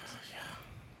taxes.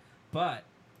 But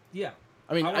yeah,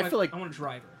 I mean, I feel like I want a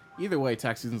driver. either way,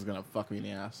 tax season's gonna fuck me in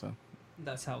the ass. So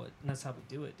That's how we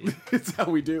do it, dude. it's how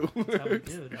we do. That's how we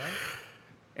do it, dog.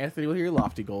 Anthony, what are your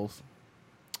lofty goals?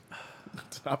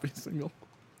 Stop being single.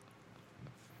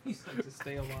 He's like to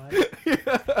stay alive.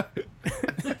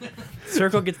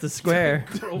 Circle gets the square.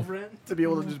 Girlfriend. To be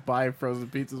able to just buy frozen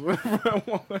pizzas whenever I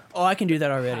want. Oh, I can do that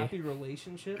already. Happy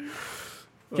relationship.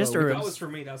 Just Oh, a we re- That was for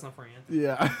me. That was not for Anthony.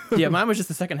 Yeah. Yeah, mine was just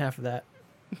the second half of that.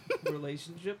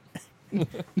 Relationship.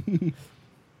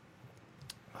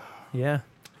 Yeah.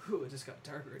 Ooh, it just got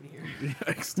darker in here.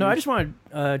 No, I just want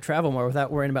to travel more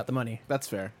without worrying about the money. That's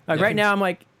fair. Like Yeah. right now, I'm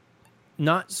like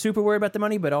not super worried about the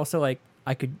money, but also like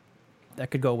that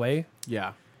could go away.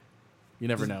 Yeah. You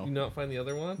never Did know. you not find the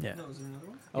other one? Yeah. No, is there another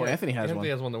one? Oh, Anthony has Anthony one.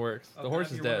 has one that works. Oh, The can I horse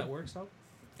have is your one dead. that works, dog?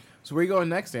 So where are you going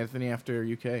next, Anthony? After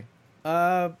UK?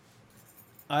 I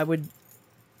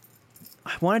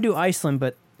want to do Iceland,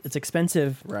 but it's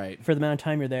expensive Right. for the amount of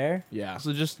time you're there. Yeah.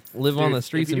 So just live on Dude, the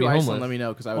streets if and you be do Iceland, homeless. let me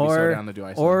know because I would be so down to do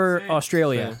Iceland. Or Same.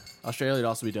 Australia. Same. Australia would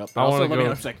also be dope. I But also wanna let me know go-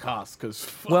 how much that costs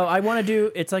because Well, I want to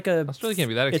do. It's like a. Australia can't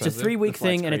be that It's expensive. a 3-week The flight's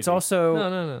thing, and it's crazy.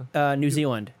 also No. New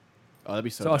Zealand. Oh, that'd be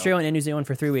so. So dope. Australia and New Zealand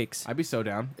for 3 weeks. I'd be so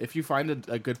down if you find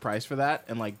a good price for that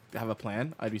and like have a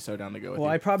plan. I'd be so down to go with Well,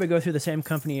 you. I'd probably go through the same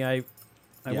company I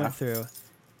Yeah. went through.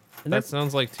 And their, That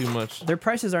sounds like too much. their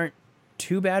prices aren't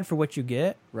too bad for what you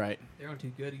get. Right. They aren't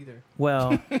too good either.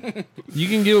 Well, You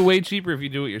can get it way cheaper if you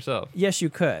do it yourself. yes, you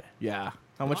could. Yeah.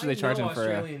 How much are I they charging know for?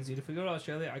 Australians, dude. If we go to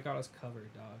Australia, I got us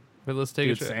covered, dog. But let's take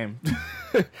Dude, a trip. same.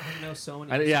 I know so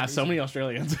many. Yeah, so many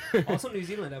Australians. Also, New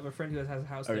Zealand. I have a friend who has a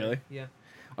house Oh, there. really? Yeah.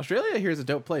 Australia here is a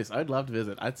dope place. I'd love to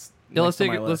visit. Yeah, let's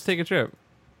take a trip.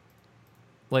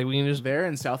 Like we can just There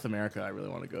in South America, I really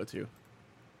want to go to.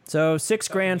 So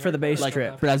 $6,000 for the base Like-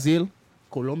 trip. Brazil,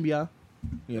 Colombia,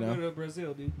 you Go know. to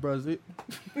Brazil, dude. Brazil.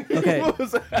 Okay. What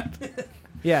was that?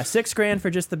 Yeah, $6,000 for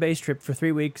just the base trip for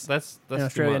 3 weeks that's in too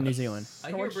Australia and much. New Zealand.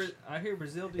 I hear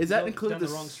Brazil. Dude, Is that go include down the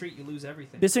this- wrong street? You lose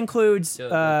everything. This includes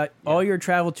Yeah. all your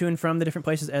travel to and from the different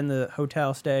places and the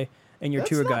hotel stay and your That's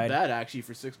tour not guide. bad actually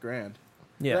for $6,000. Does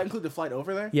that Yeah. include the flight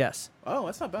over there? Yes. Oh,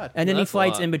 that's not bad. And any That's a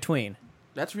flights lot. in between.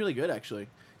 That's really good actually,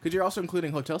 because you're also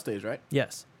including hotel stays, right?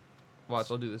 Yes.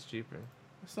 Watch, I'll do this cheaper.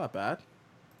 That's not bad.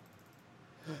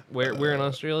 Where in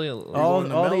Australia? All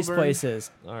going to these Melbourne.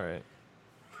 places. All right.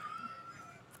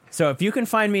 So if you can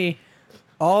find me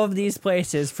all of these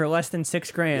places for less than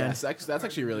 $6,000, Yes, that's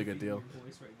actually a really good deal. Your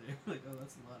voice right there. Like, oh,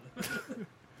 that's a lot.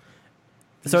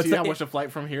 Did So you it's see the- how much the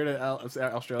flight from here to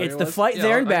Australia it's the was? flight Yeah,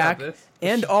 there and I got back this.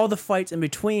 and all the flights in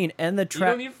between and the You don't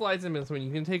trap. need flights in between.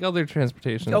 You can take other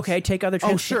transportation. Okay, take other Oh,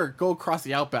 trans- sure. Go across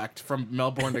the outback from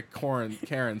Melbourne to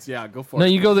Cairns. Yeah, go for No, it.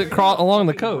 you go along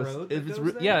the Fucking coast. road that It's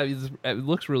goes there? yeah, it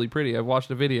looks really pretty. I've watched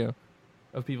a video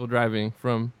of people driving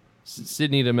from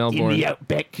Sydney to Melbourne.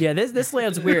 outback. Yeah, this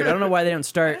layout's weird. I don't know why they don't I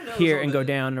start didn't know it was here on and go the-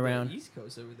 down the around. East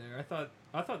Coast over there.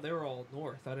 I thought they were all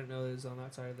north. I didn't know it was on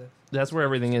that side of the. That's where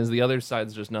everything is. The other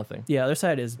side's just nothing. Yeah, other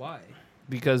side is Why?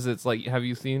 Because it's like, have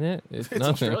you seen it? It's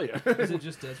nothing. Australia. Is it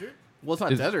just desert? Well, it's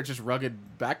not It's- desert. It's just rugged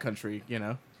backcountry. You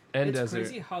know, And it's desert.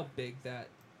 crazy how big that.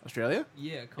 Australia.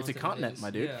 Yeah, It's a continent, is. my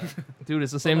dude. Yeah. Dude,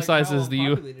 it's the But, same like, size how as the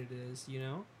U. populated it is, you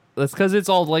know. That's because it's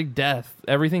all like death.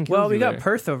 Everything kills well, we you got there.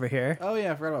 Perth over here. Oh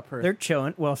yeah, I forgot about Perth. They're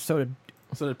chilling. Well, so did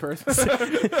So did Perth.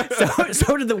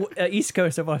 so did the east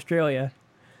coast of Australia.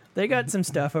 They got some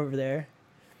stuff over there,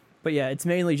 but yeah, it's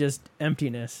mainly just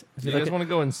emptiness. If Do you you look guys at- want to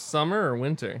go in summer or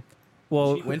winter?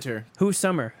 well, Winter. who's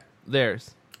summer?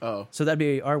 Theirs. Oh, So that'd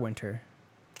be our winter.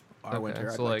 our Okay, winter.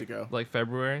 I'd so like to go. like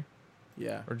February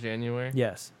Yeah, or January.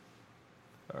 Yes.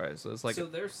 All right, so it's like so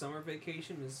their summer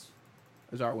vacation is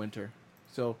it's our winter.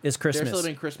 So It's they're Christmas.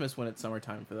 celebrating Christmas when it's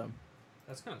summertime for them.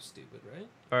 that's kind of stupid, right?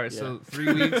 all right, Yeah. so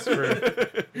 3 weeks for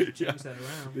Change that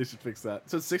around. They should fix that.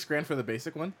 So it's $6,000 for the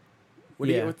basic one. What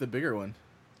do you Yeah. get with the bigger one?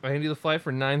 I can do the flight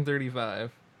for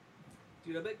 $935.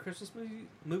 Dude, I bet Christmas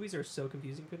movies are so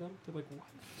confusing for them. They're like, what?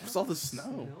 It's all the snow.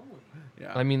 Snowing?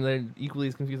 Yeah. I mean, they're equally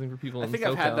as confusing for people I in think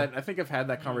SoCal. I've had that. I think I've had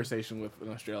that conversation with an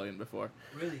Australian before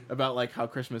Really? about like how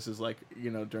Christmas is like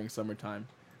during summertime,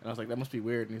 and I was like that must be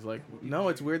weird, and he's like no,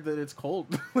 it's weird that it's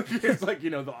cold. It's like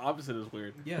the opposite is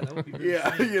weird. Yeah, that would be really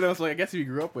Yeah, strange. so I guess if you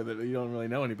grew up with it, you don't really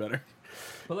know any better.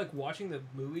 But like watching the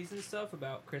movies and stuff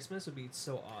about Christmas would be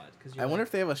so odd. Cause I wonder if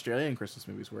they have Australian Christmas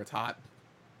movies where it's hot.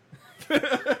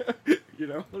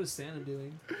 what is Santa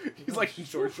doing? He's like in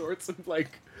short shorts and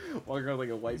like walking around like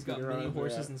a white He's got beater mini on.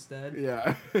 horses instead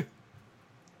Yeah.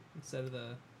 instead of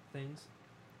the things.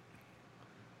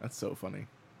 That's so funny.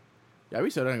 Yeah, I'd be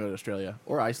so down to go to Australia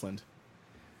or Iceland.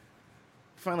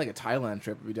 Find like a Thailand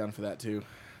trip, would be down for that too.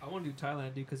 I want to do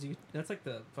Thailand, dude, because that's like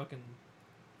the fucking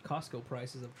Costco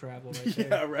prices of travel right there.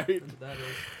 Yeah, right. That's what that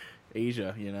is.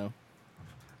 Asia, and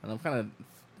I'm kind of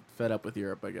fed up with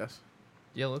Europe, I guess.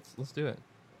 Yeah, let's do it.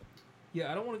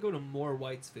 Yeah, I don't want to go to more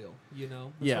Whitesville, you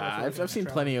know? That's what I Yeah, feel like I'm I've seen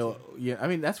traveling plenty of. to. Yeah, I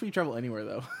mean that's where you travel anywhere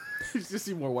though. You just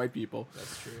see more white people.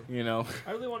 That's true. I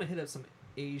I really want to hit up some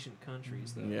Asian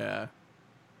countries, though. Yeah,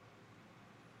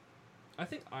 I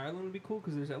think Ireland would be cool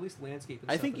because there's at least landscape and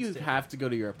I stuff think you that's have to go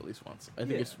to Europe at least once. I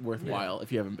think Yeah, it's worthwhile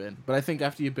if you haven't been. But I think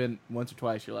after you've been once or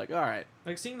twice, you're like, all right,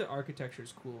 like seeing the architecture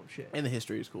is cool and shit. and the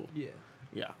history is cool. Yeah.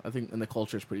 Yeah, I think and the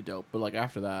culture is pretty dope. But like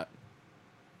after that,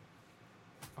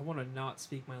 I want to not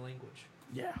speak my language,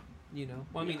 yeah, you know?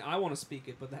 Well, I mean, I want to speak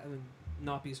it, but that would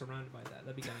not be surrounded by that.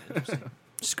 That'd be kind of interesting.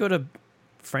 Just go to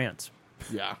France.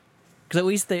 yeah, Because at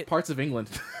least they, parts of England,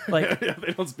 like, yeah,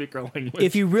 they don't speak our language.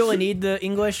 if you really need the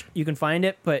English, you can find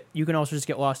it, but you can also just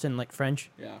get lost in, like, French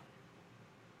yeah,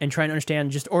 and try and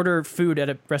understand. Just order food at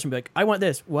a restaurant and be like, I want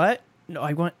this. What? No,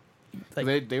 I want... Like,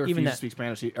 they refuse even to that. speak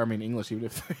Spanish. I mean English, even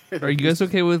if. Are you guys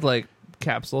okay with like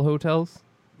capsule hotels?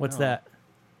 What's No. that?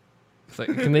 It's like,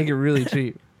 you can make it really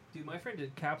cheap. Dude, my friend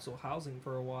did capsule housing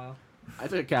for a while. I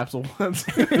took a capsule once.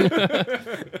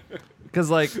 Because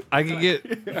like I could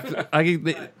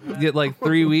get like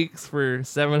 3 weeks for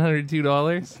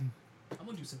 $702. I'm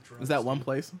gonna do some drugs. Is that one dude.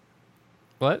 place?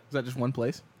 What? Is that just one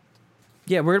place?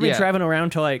 Yeah, we're gonna be Yeah. traveling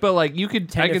around to like. But like you could,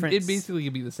 10 different it basically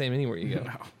could be the same anywhere you go.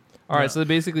 No. All right, No. so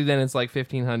basically then it's like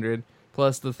 1,500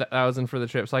 plus the 1,000 for the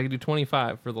trip. So I could do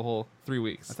 25 for the whole 3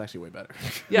 weeks. That's actually way better.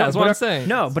 Yeah, No, that's but what are- I'm saying.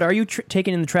 No, but are you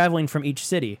taking in the traveling from each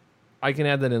city? I can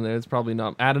add that in there. It's probably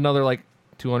not. Add another like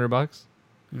 $200.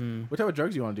 What type of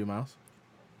drugs do you want to do, Miles?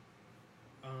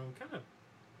 Kind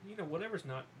of, whatever's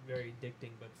not very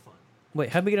addicting but fun. Wait,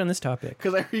 how'd we get on this topic?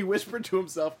 Because he whispered to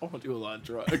himself, "I want to do a lot of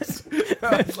drugs."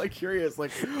 I was like curious,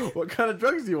 like, what kind of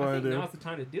drugs do you I want think to do? now's the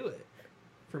time to do it.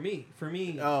 For me,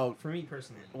 Oh. for me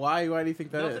personally. Why do you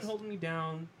think that Nothing is? holding me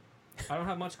down. I don't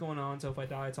have much going on, so if I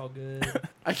die, it's all good.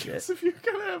 I guess if you're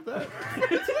gonna have that,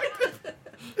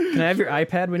 Can I have your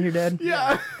iPad when you're dead?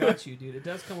 yeah. Got you, dude. It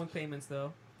does come with payments,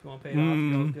 though. If you want to pay it off,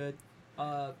 Mm. go good.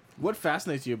 What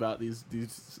fascinates you about these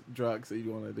drugs that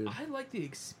you want to do? I like the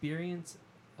experience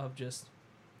of just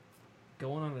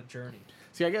going on a journey.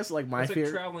 See, I guess like my It's fear.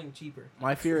 like traveling cheaper.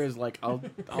 My fear is like I'll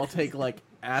take like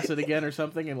acid again or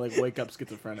something and like wake up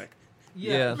schizophrenic.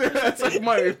 Yeah. That's like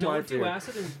my Don't do fear.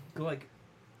 acid and like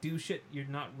do shit you're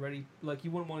not ready. Like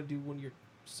you wouldn't want to do when you're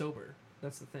sober.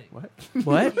 That's the thing. What?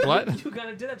 What? What? You kind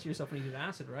of did that to yourself when you did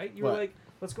acid, right? You were What? like,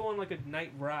 let's go on like a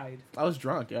night ride. I was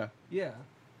drunk. Yeah, Yeah.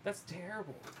 That's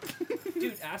terrible.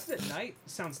 Dude, acid at night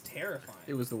sounds terrifying.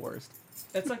 it was the worst.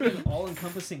 It's like an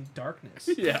all-encompassing darkness.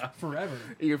 Yeah. Forever.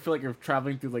 You feel like you're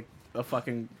traveling through like a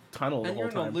fucking tunnel And the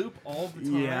you're whole in time. a loop all the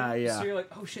time. Yeah, yeah. So you're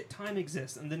like, oh shit, time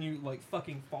exists. And then you like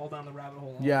fucking fall down the rabbit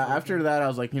hole. all Yeah. over After again. that, I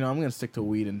was like, I'm gonna stick to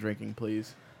weed and drinking,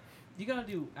 please. You gotta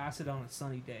do acid on a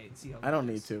sunny day and see how I don't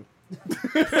it need is. to.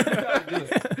 You gotta do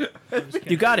it. I'm just You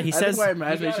kidding. got it. He I think says. my gotta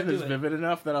imagination do is it. vivid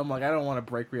enough that I'm like, I don't want to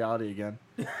break reality again.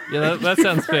 Yeah, that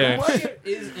sounds fair. It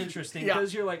is interesting Yeah.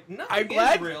 because you're like, nothing I'm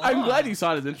glad. is real. I'm huh? glad you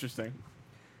saw it as interesting.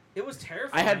 It was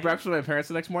terrifying. I had breakfast with my parents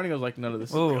the next morning. I was like, none of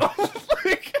this. Whoa.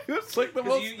 It's like the 'Cause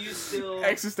most you still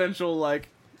existential like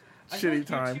I feel shitty like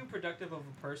time. You're too productive of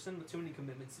a person with too many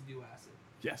commitments to do acid.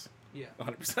 Yes, Yeah.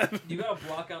 100%. You gotta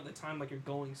block out the time like you're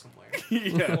going somewhere,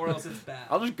 Yeah. or else it's bad.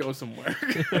 I'll just go somewhere.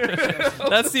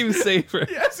 That seems safer.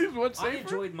 Yeah, seems much I safer.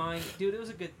 enjoyed mine, dude. It was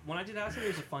a good. When I did acid, it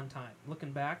was a fun time.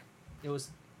 Looking back, it was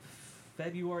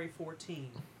February 14,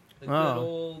 the good Oh.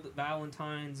 old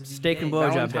Valentine's Steak and VA.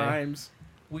 blowjob day. Valentine's.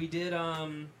 We did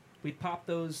we popped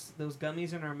those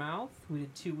gummies in our mouth. We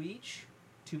did 2 each.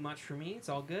 Too much for me. It's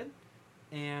all good.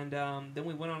 And then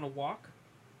we went on a walk.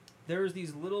 There was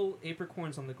these little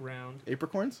apricorns on the ground.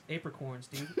 Apricorns? Apricorns,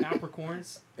 dude.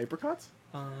 Apricorns. Apricots?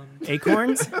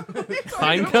 Acorns?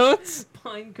 Pine cones?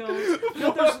 Pine cones.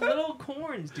 No, there's little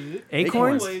corns, dude.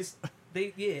 Acorns? Anyways,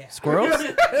 yeah. Squirrels?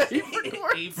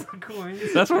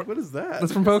 Apricorns. That's from What is that?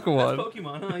 that's from That's Pokemon.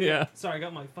 Pokemon, huh? Yeah. Sorry, I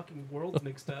got my fucking worlds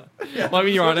mixed up. Well, I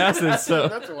mean, you're on acid, so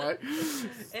That's why.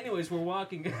 Anyways, we're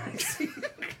walking. And I see,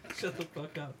 shut the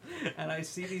fuck up. And I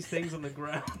see these things on the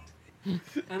ground. And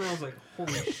I was like,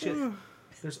 holy shit.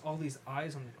 There's all these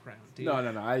eyes on the ground, dude. No.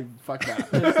 I fuck that.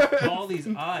 There's all these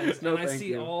eyes. No, and I thank see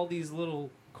you. all these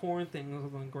little corn things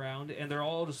on the ground. And they're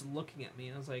all just looking at me.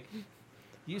 And I was like,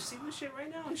 you see this shit right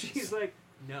now? And she's like,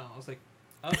 no. I was like,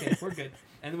 okay, we're good.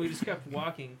 And then we just kept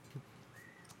walking.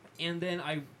 And then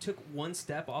I took one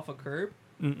step off a curb.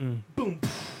 Mm-mm. Boom.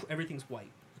 Poof, everything's white.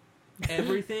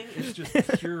 Everything is just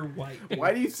pure white. Dude.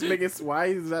 Why do you make it? Why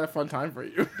is that a fun time for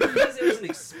you? Because it was an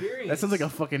experience. That sounds like a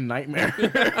fucking nightmare.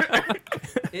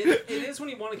 It is when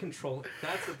you want to control it.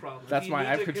 That's the problem. That's You my. need I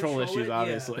have to control control issues, it,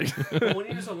 obviously. Yeah. But when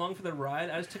you're just along for the ride,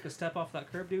 I just took a step off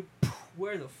that curb, dude. Poof,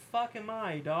 where the fuck am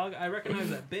I, dog? I recognize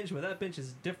that bench, but that bench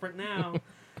is different now.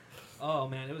 Oh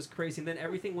man, it was crazy. And then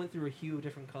everything went through a hue of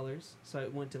different colors. So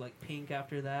it went to like pink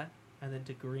after that, and then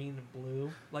to green and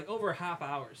blue. Like over half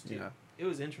hours, dude. Yeah. It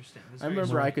was interesting. It was I very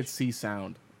remember I strange. could see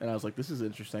sound, and I was like, "This is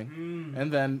interesting."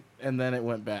 Mm. And then it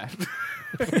went bad.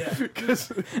 Yeah.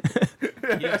 'Cause-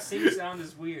 Yeah, sing sound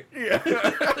is weird. yeah.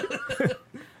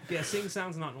 Yeah, sing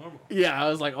sound's not normal. Yeah, I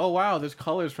was like, "Oh wow, there's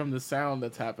colors from the sound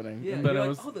that's happening." Yeah, and then you're it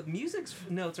like, was oh, the music's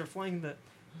notes are flying the.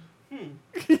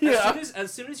 yeah.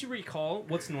 As soon as you recall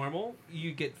what's normal,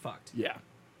 you get fucked. Yeah.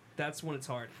 That's when it's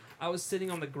hard. I was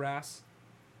sitting on the grass,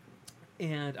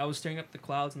 and I was staring up at the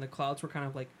clouds, and the clouds were kind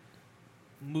of like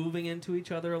moving into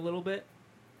each other a little bit,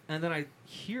 and then I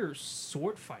hear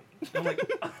sword fighting. I'm like,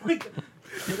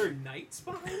 are there knights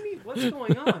behind me? What's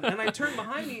going on? And I turn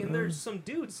behind me, and there's some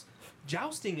dudes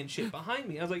jousting and shit behind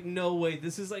me. I was like, no way,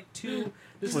 this is like too.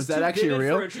 This Was is that too actually vivid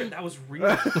real? For a trip. That was real.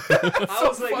 I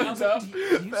was like, fucked up. do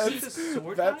you see the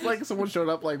sword That's fight? like someone showed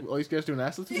up like, "Oh, these guys doing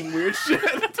acid, some weird shit."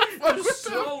 fuck It's with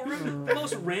so rude. The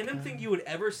most random thing you would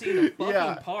ever see in a fucking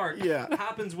Yeah, park yeah.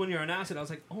 happens when you're on acid. I was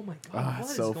like, oh my god, Ah, what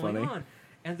is so going funny. on?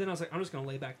 And then I was like, I'm just gonna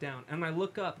lay back down. And I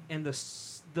look up, and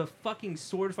the fucking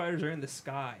sword fighters are in the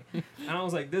sky. And I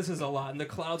was like, this is a lot. And the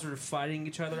clouds were fighting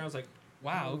each other. I was like,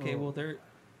 wow, okay, well they're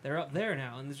up there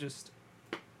now. And it's just,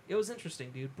 it was interesting,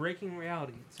 dude. Breaking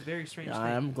reality. It's a very strange Yeah,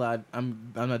 thing. I'm glad.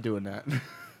 I'm not doing that.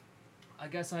 I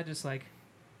guess I just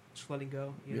letting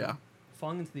go. You know? Yeah.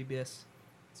 Falling into the abyss.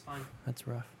 It's fine. That's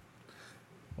rough.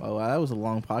 Well, that was a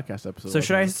long podcast episode. So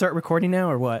should I wasn't start recording now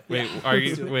or what? Wait, Yeah, are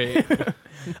let's do you? it. Wait.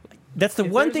 That's the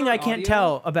If one there's thing not I can't audio-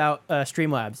 tell about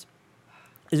Streamlabs.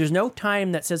 Is there's no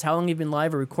time that says how long you've been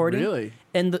live or it? recording. Really?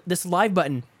 And this live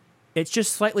button, it's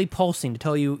just slightly pulsing to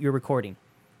tell you you're recording.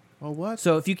 Well, what?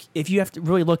 So if you have to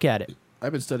really look at it.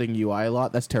 I've been studying UI a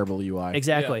lot. That's terrible UI.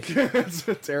 Exactly. It's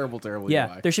a terrible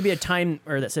Yeah. UI. There should be a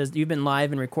timer that says you've been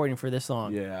live and recording for this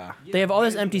long. Yeah. They have all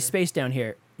this Yeah, empty yeah. space down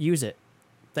here. Use it.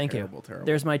 Thank Terrible, you. terrible.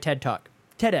 There's my TED Talk.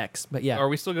 TEDx, but yeah. Are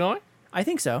we still going? I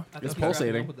think so. I It's thought we were wrapping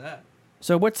pulsating. up with that.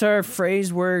 So what's our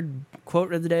phrase, word,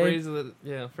 quote of the day? Phrase of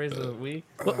the week.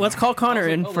 Let's call Connor I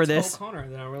was in like, oh, for let's this. Call Connor,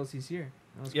 then I realized he's here.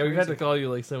 That was Yeah, we've had to crazy. call you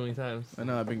like so many times. I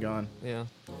know. I've been gone. Yeah.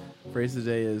 Phrase of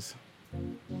the day is: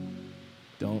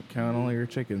 don't count all your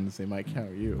chickens. They might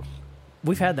count you.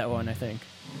 We've had that one, I think.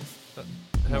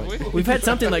 Have we? We've had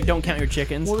something like "Don't count your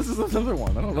chickens." Well, this is another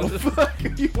one. I don't know what the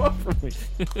fuck you want from me.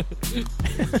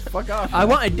 Fuck off. I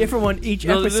want a different one each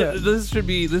No, episode. this should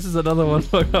be. This is another one.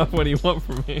 Fuck off. What do you want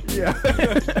from me? Yeah.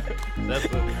 That's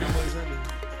it.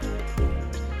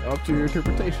 Up to your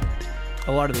interpretation.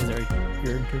 A lot of these are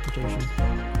your interpretation.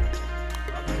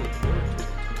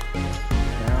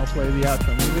 Now play the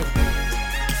outro music.